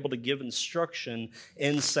must be able to give instruction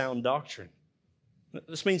in sound doctrine.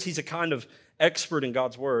 This means he's a kind of expert in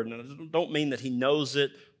God's word. And I don't mean that he knows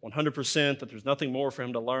it 100%, that there's nothing more for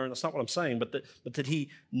him to learn. That's not what I'm saying, but that he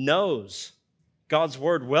knows God's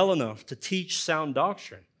word well enough to teach sound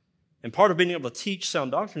doctrine. And part of being able to teach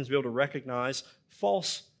sound doctrine is to be able to recognize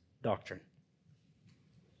false doctrine.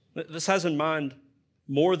 This has in mind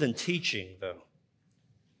more than teaching, though.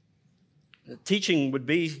 Teaching would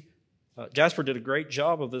be, Jasper did a great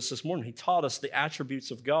job of this morning. He taught us the attributes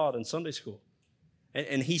of God in Sunday school.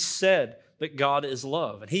 And he said that God is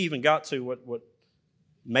love. And he even got to what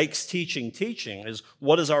makes teaching is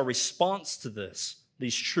what is our response to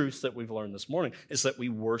these truths that we've learned this morning, is that we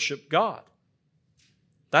worship God.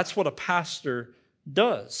 That's what a pastor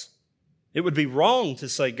does. It would be wrong to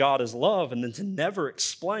say God is love and then to never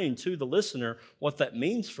explain to the listener what that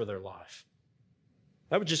means for their life.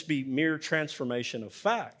 That would just be mere transformation of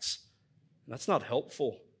facts. That's not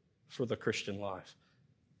helpful for the Christian life.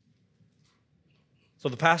 So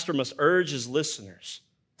the pastor must urge his listeners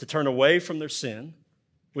to turn away from their sin,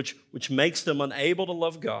 which makes them unable to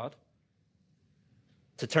love God,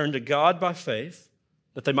 to turn to God by faith,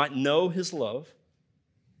 that they might know His love.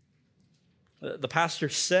 The pastor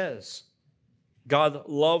says, God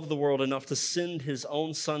loved the world enough to send His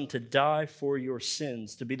own Son to die for your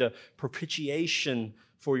sins, to be the propitiation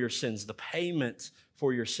for your sins, the payment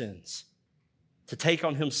for your sins, to take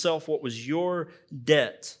on Himself what was your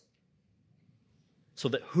debt, so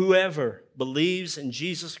that whoever believes in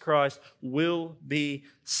Jesus Christ will be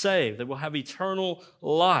saved. They will have eternal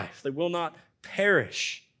life. They will not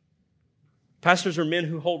perish. Pastors are men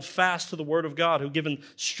who hold fast to the Word of God, who give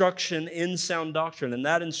instruction in sound doctrine, and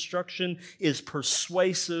that instruction is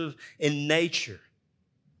persuasive in nature.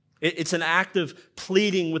 It's an act of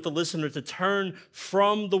pleading with the listener to turn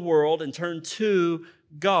from the world and turn to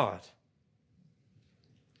God.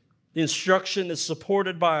 The instruction is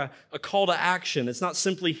supported by a call to action. It's not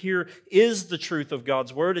simply here is the truth of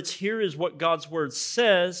God's Word. It's here is what God's Word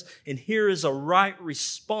says, and here is a right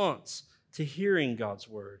response to hearing God's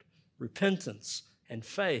Word. Repentance and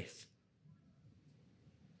faith.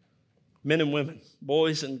 Men and women,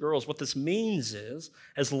 boys and girls, what this means is,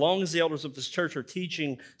 as long as the elders of this church are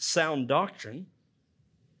teaching sound doctrine,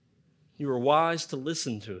 you are wise to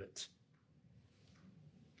listen to it.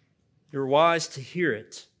 You're wise to hear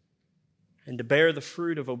it and to bear the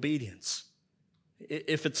fruit of obedience.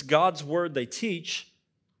 If it's God's word they teach,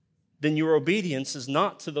 then your obedience is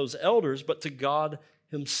not to those elders, but to God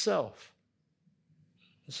Himself.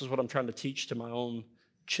 This is what I'm trying to teach to my own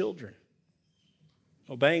children.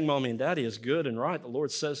 Obeying mommy and daddy is good and right. The Lord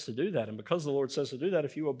says to do that. And because the Lord says to do that,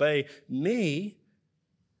 if you obey me,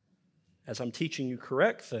 as I'm teaching you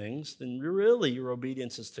correct things, then really your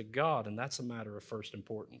obedience is to God, and that's a matter of first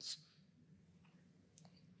importance.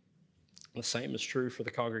 The same is true for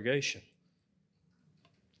the congregation.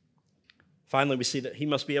 Finally, we see that he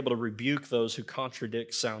must be able to rebuke those who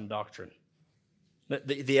contradict sound doctrine.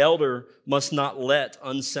 The elder must not let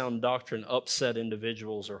unsound doctrine upset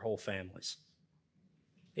individuals or whole families.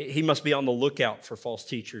 He must be on the lookout for false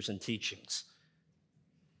teachers and teachings,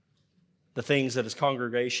 the things that his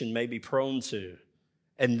congregation may be prone to.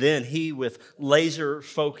 And then he, with laser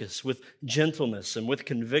focus, with gentleness and with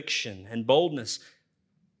conviction and boldness,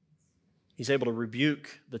 he's able to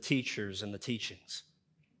rebuke the teachers and the teachings,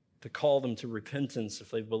 to call them to repentance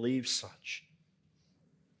if they believe such.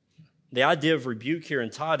 The idea of rebuke here in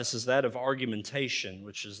Titus is that of argumentation,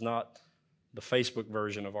 which is not the Facebook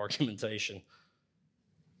version of argumentation.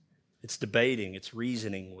 It's debating, it's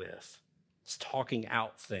reasoning with, it's talking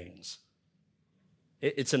out things.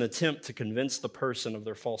 It's an attempt to convince the person of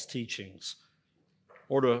their false teachings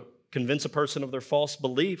or to convince a person of their false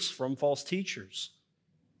beliefs from false teachers.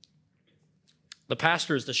 The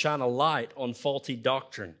pastor is to shine a light on faulty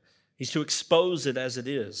doctrine. He's to expose it as it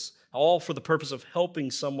is, all for the purpose of helping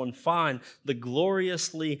someone find the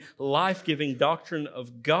gloriously life-giving doctrine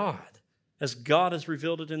of God as God has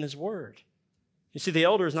revealed it in His Word. You see, the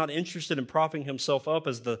elder is not interested in propping himself up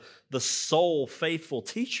as the sole faithful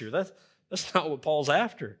teacher. That's not what Paul's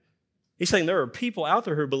after. He's saying there are people out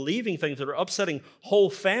there who are believing things that are upsetting whole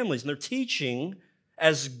families, and they're teaching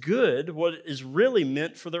as good what is really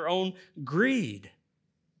meant for their own greed.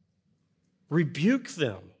 Rebuke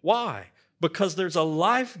them. Why? Because there's a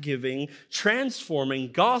life-giving,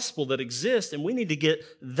 transforming gospel that exists, and we need to get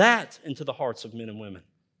that into the hearts of men and women.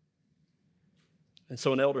 And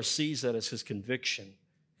so an elder sees that as his conviction,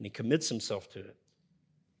 and he commits himself to it.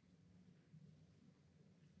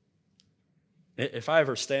 If I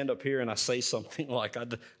ever stand up here and I say something like,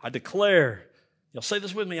 I declare, you'll say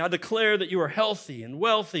this with me, I declare that you are healthy and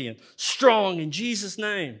wealthy and strong in Jesus'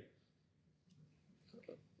 name.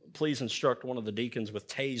 Please instruct one of the deacons with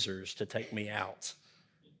tasers to take me out.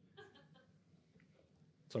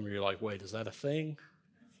 Some of you are like, wait, is that a thing?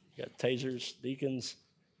 You got tasers, deacons?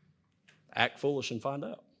 Act foolish and find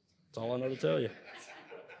out. That's all I know to tell you.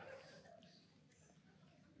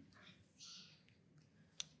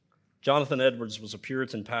 Jonathan Edwards was a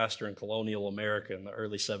Puritan pastor in colonial America in the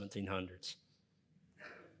early 1700s.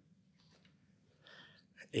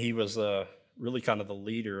 He was really kind of the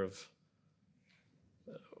leader of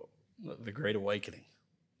the Great Awakening.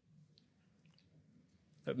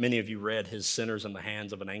 Many of you read his Sinners in the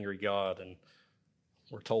Hands of an Angry God, and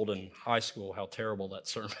were told in high school how terrible that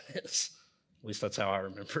sermon is. At least that's how I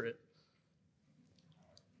remember it.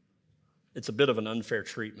 It's a bit of an unfair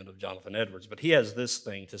treatment of Jonathan Edwards, but he has this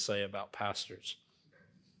thing to say about pastors.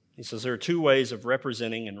 He says there are two ways of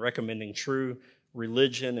representing and recommending true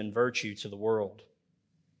religion and virtue to the world,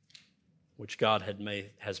 which God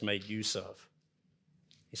has made use of.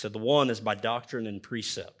 He said the one is by doctrine and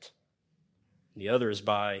precept. The other is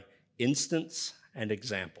by instance and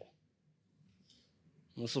example.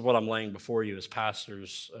 And this is what I'm laying before you as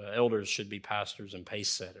pastors. Elders should be pastors and pace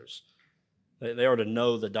setters. They are to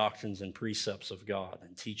know the doctrines and precepts of God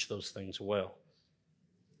and teach those things well.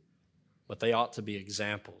 But they ought to be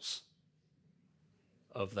examples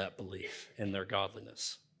of that belief in their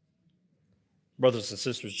godliness. Brothers and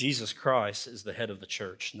sisters, Jesus Christ is the head of the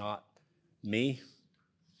church, not me,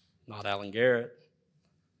 not Alan Garrett,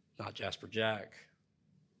 not Jasper Jack.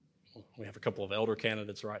 We have a couple of elder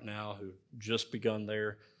candidates right now who just begun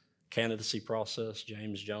their candidacy process.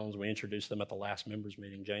 James Jones, we introduced them at the last members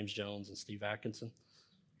meeting, James Jones and Steve Atkinson.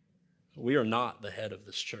 We are not the head of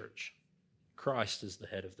this church. Christ is the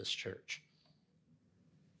head of this church.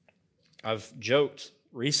 I've joked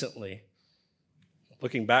recently,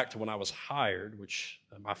 looking back to when I was hired, which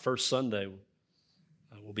my first Sunday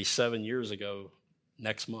will be 7 years ago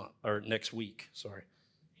next week.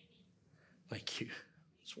 Thank you.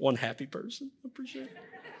 It's one happy person. I appreciate it.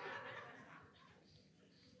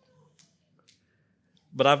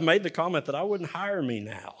 But I've made the comment that I wouldn't hire me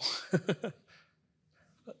now.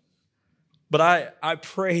 But I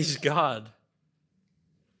praise God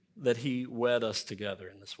that He wed us together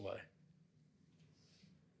in this way.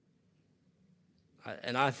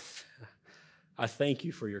 I thank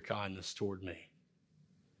you for your kindness toward me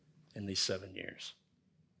in these 7 years.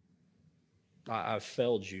 I've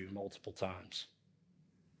failed you multiple times.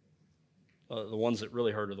 The ones that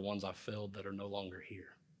really hurt are the ones I failed that are no longer here.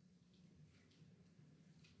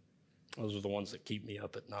 Those are the ones that keep me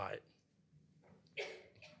up at night.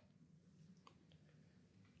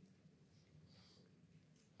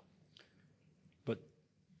 But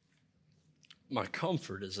my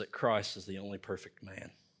comfort is that Christ is the only perfect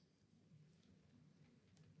man.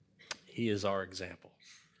 He is our example.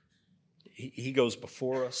 He goes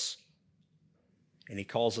before us, and He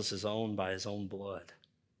calls us His own by His own blood.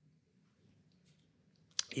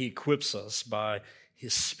 He equips us by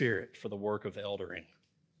His Spirit for the work of eldering.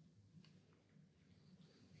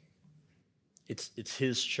 It's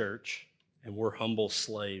His church, and we're humble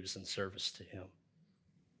slaves in service to Him.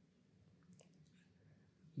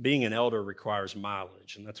 Being an elder requires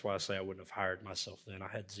mileage, and that's why I say I wouldn't have hired myself then. I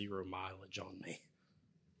had 0 mileage on me.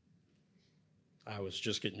 I was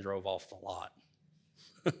just getting drove off the lot.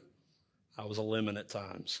 I was a lemon at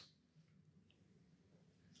times.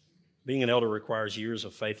 Being an elder requires years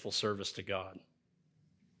of faithful service to God.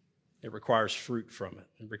 It requires fruit from it.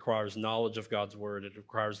 It requires knowledge of God's word. It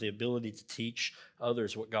requires the ability to teach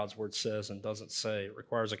others what God's word says and doesn't say. It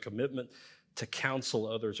requires a commitment to counsel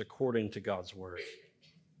others according to God's word.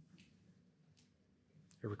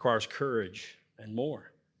 It requires courage and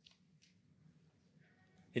more.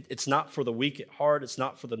 It's not for the weak at heart. It's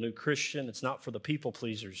not for the new Christian. It's not for the people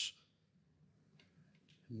pleasers.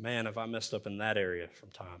 Man, have I messed up in that area from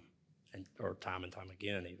time and time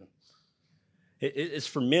again even. It's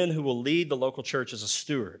for men who will lead the local church as a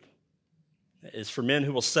steward. It's for men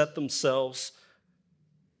who will set themselves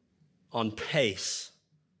on pace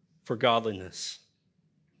for godliness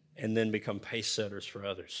and then become pace setters for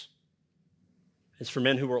others. It's for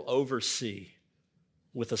men who will oversee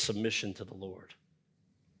with a submission to the Lord.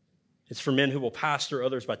 It's for men who will pastor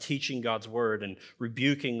others by teaching God's word and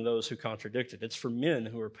rebuking those who contradict it. It's for men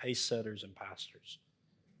who are pace setters and pastors.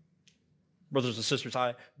 Brothers and sisters,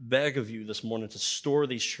 I beg of you this morning to store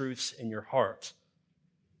these truths in your heart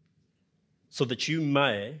so that you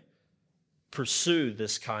may pursue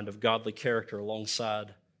this kind of godly character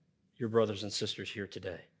alongside your brothers and sisters here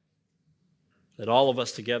today. That all of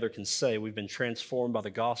us together can say we've been transformed by the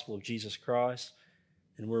gospel of Jesus Christ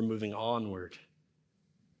and we're moving onward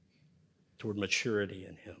toward maturity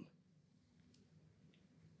in Him.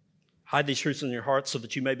 Hide these truths in your heart so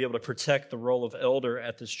that you may be able to protect the role of elder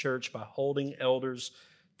at this church by holding elders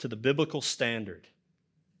to the biblical standard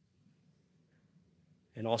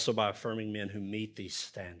and also by affirming men who meet these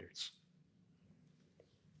standards.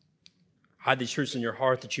 Hide these truths in your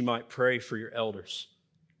heart that you might pray for your elders.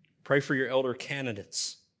 Pray for your elder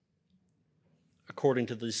candidates according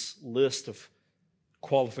to this list of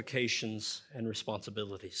qualifications and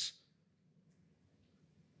responsibilities.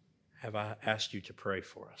 Have I asked you to pray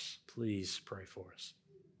for us? Please pray for us.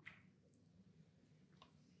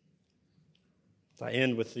 I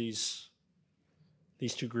end with these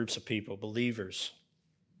two groups of people, believers,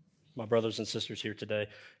 my brothers and sisters here today.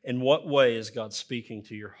 In what way is God speaking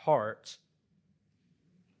to your heart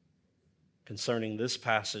concerning this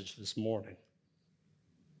passage this morning?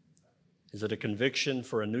 Is it a conviction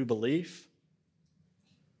for a new belief?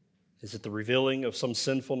 Is it the revealing of some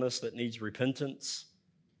sinfulness that needs repentance?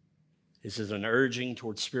 Is it an urging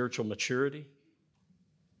towards spiritual maturity?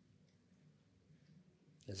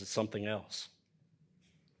 Is it something else?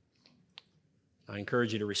 I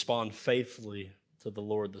encourage you to respond faithfully to the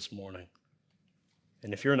Lord this morning.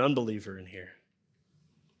 And if you're an unbeliever in here,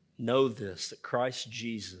 know this, that Christ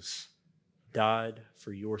Jesus died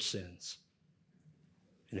for your sins.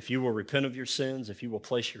 And if you will repent of your sins, if you will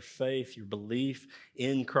place your faith, your belief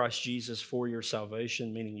in Christ Jesus for your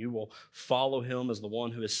salvation, meaning you will follow Him as the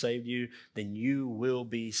one who has saved you, then you will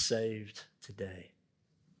be saved today.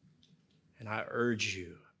 And I urge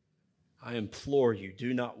you, I implore you,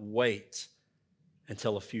 do not wait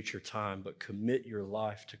until a future time, but commit your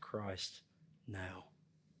life to Christ now.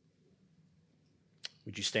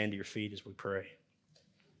 Would you stand to your feet as we pray?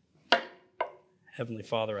 Heavenly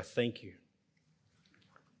Father, I thank you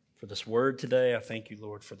for this word today. I thank you,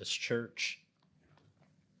 Lord, for this church.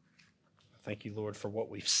 I thank you, Lord, for what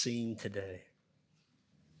we've seen today.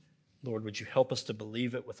 Lord, would you help us to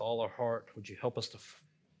believe it with all our heart? Would you help us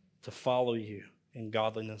to follow you in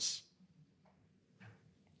godliness?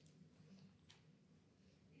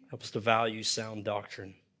 Help us to value sound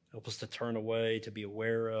doctrine. Help us to turn away, to be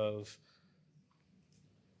aware of,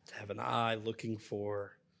 to have an eye looking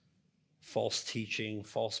for false teaching,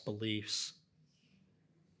 false beliefs.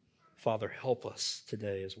 Father, help us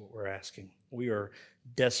today is what we're asking. We are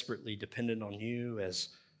desperately dependent on you as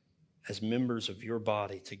members of your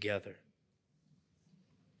body together.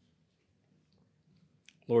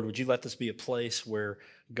 Lord, would you let this be a place where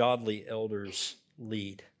godly elders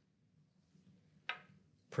lead?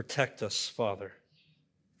 Protect us, Father,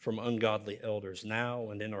 from ungodly elders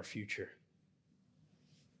now and in our future.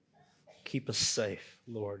 Keep us safe,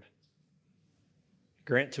 Lord.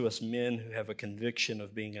 Grant to us men who have a conviction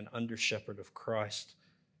of being an under-shepherd of Christ,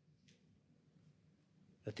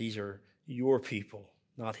 that these are your people,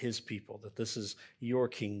 not his people, that this is your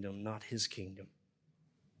kingdom, not his kingdom.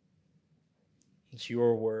 It's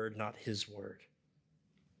your word, not his word.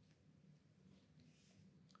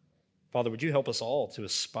 Father, would you help us all to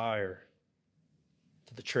aspire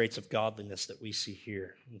to the traits of godliness that we see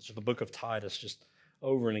here? And so the book of Titus just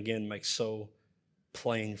over and again makes so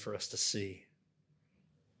plain for us to see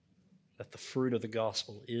that the fruit of the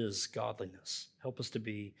gospel is godliness. Help us to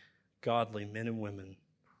be godly men and women,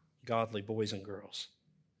 godly boys and girls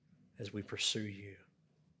as we pursue you.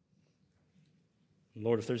 And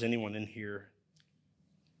Lord, if there's anyone in here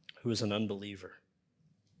who is an unbeliever,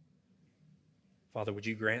 Father, would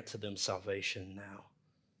you grant to them salvation now?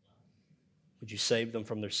 Would you save them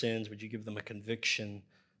from their sins? Would you give them a conviction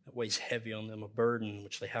that weighs heavy on them, a burden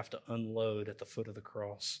which they have to unload at the foot of the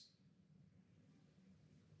cross?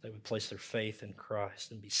 They would place their faith in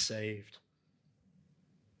Christ and be saved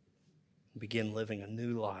and begin living a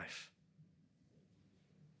new life.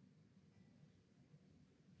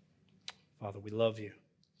 Father, we love you.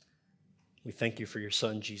 We thank you for your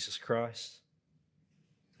Son, Jesus Christ.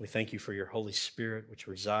 We thank you for your Holy Spirit, which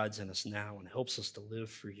resides in us now and helps us to live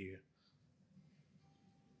for you.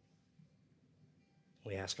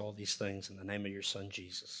 We ask all these things in the name of your Son,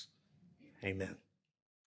 Jesus. Amen.